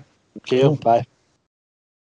 Bye. Thank you. Bye.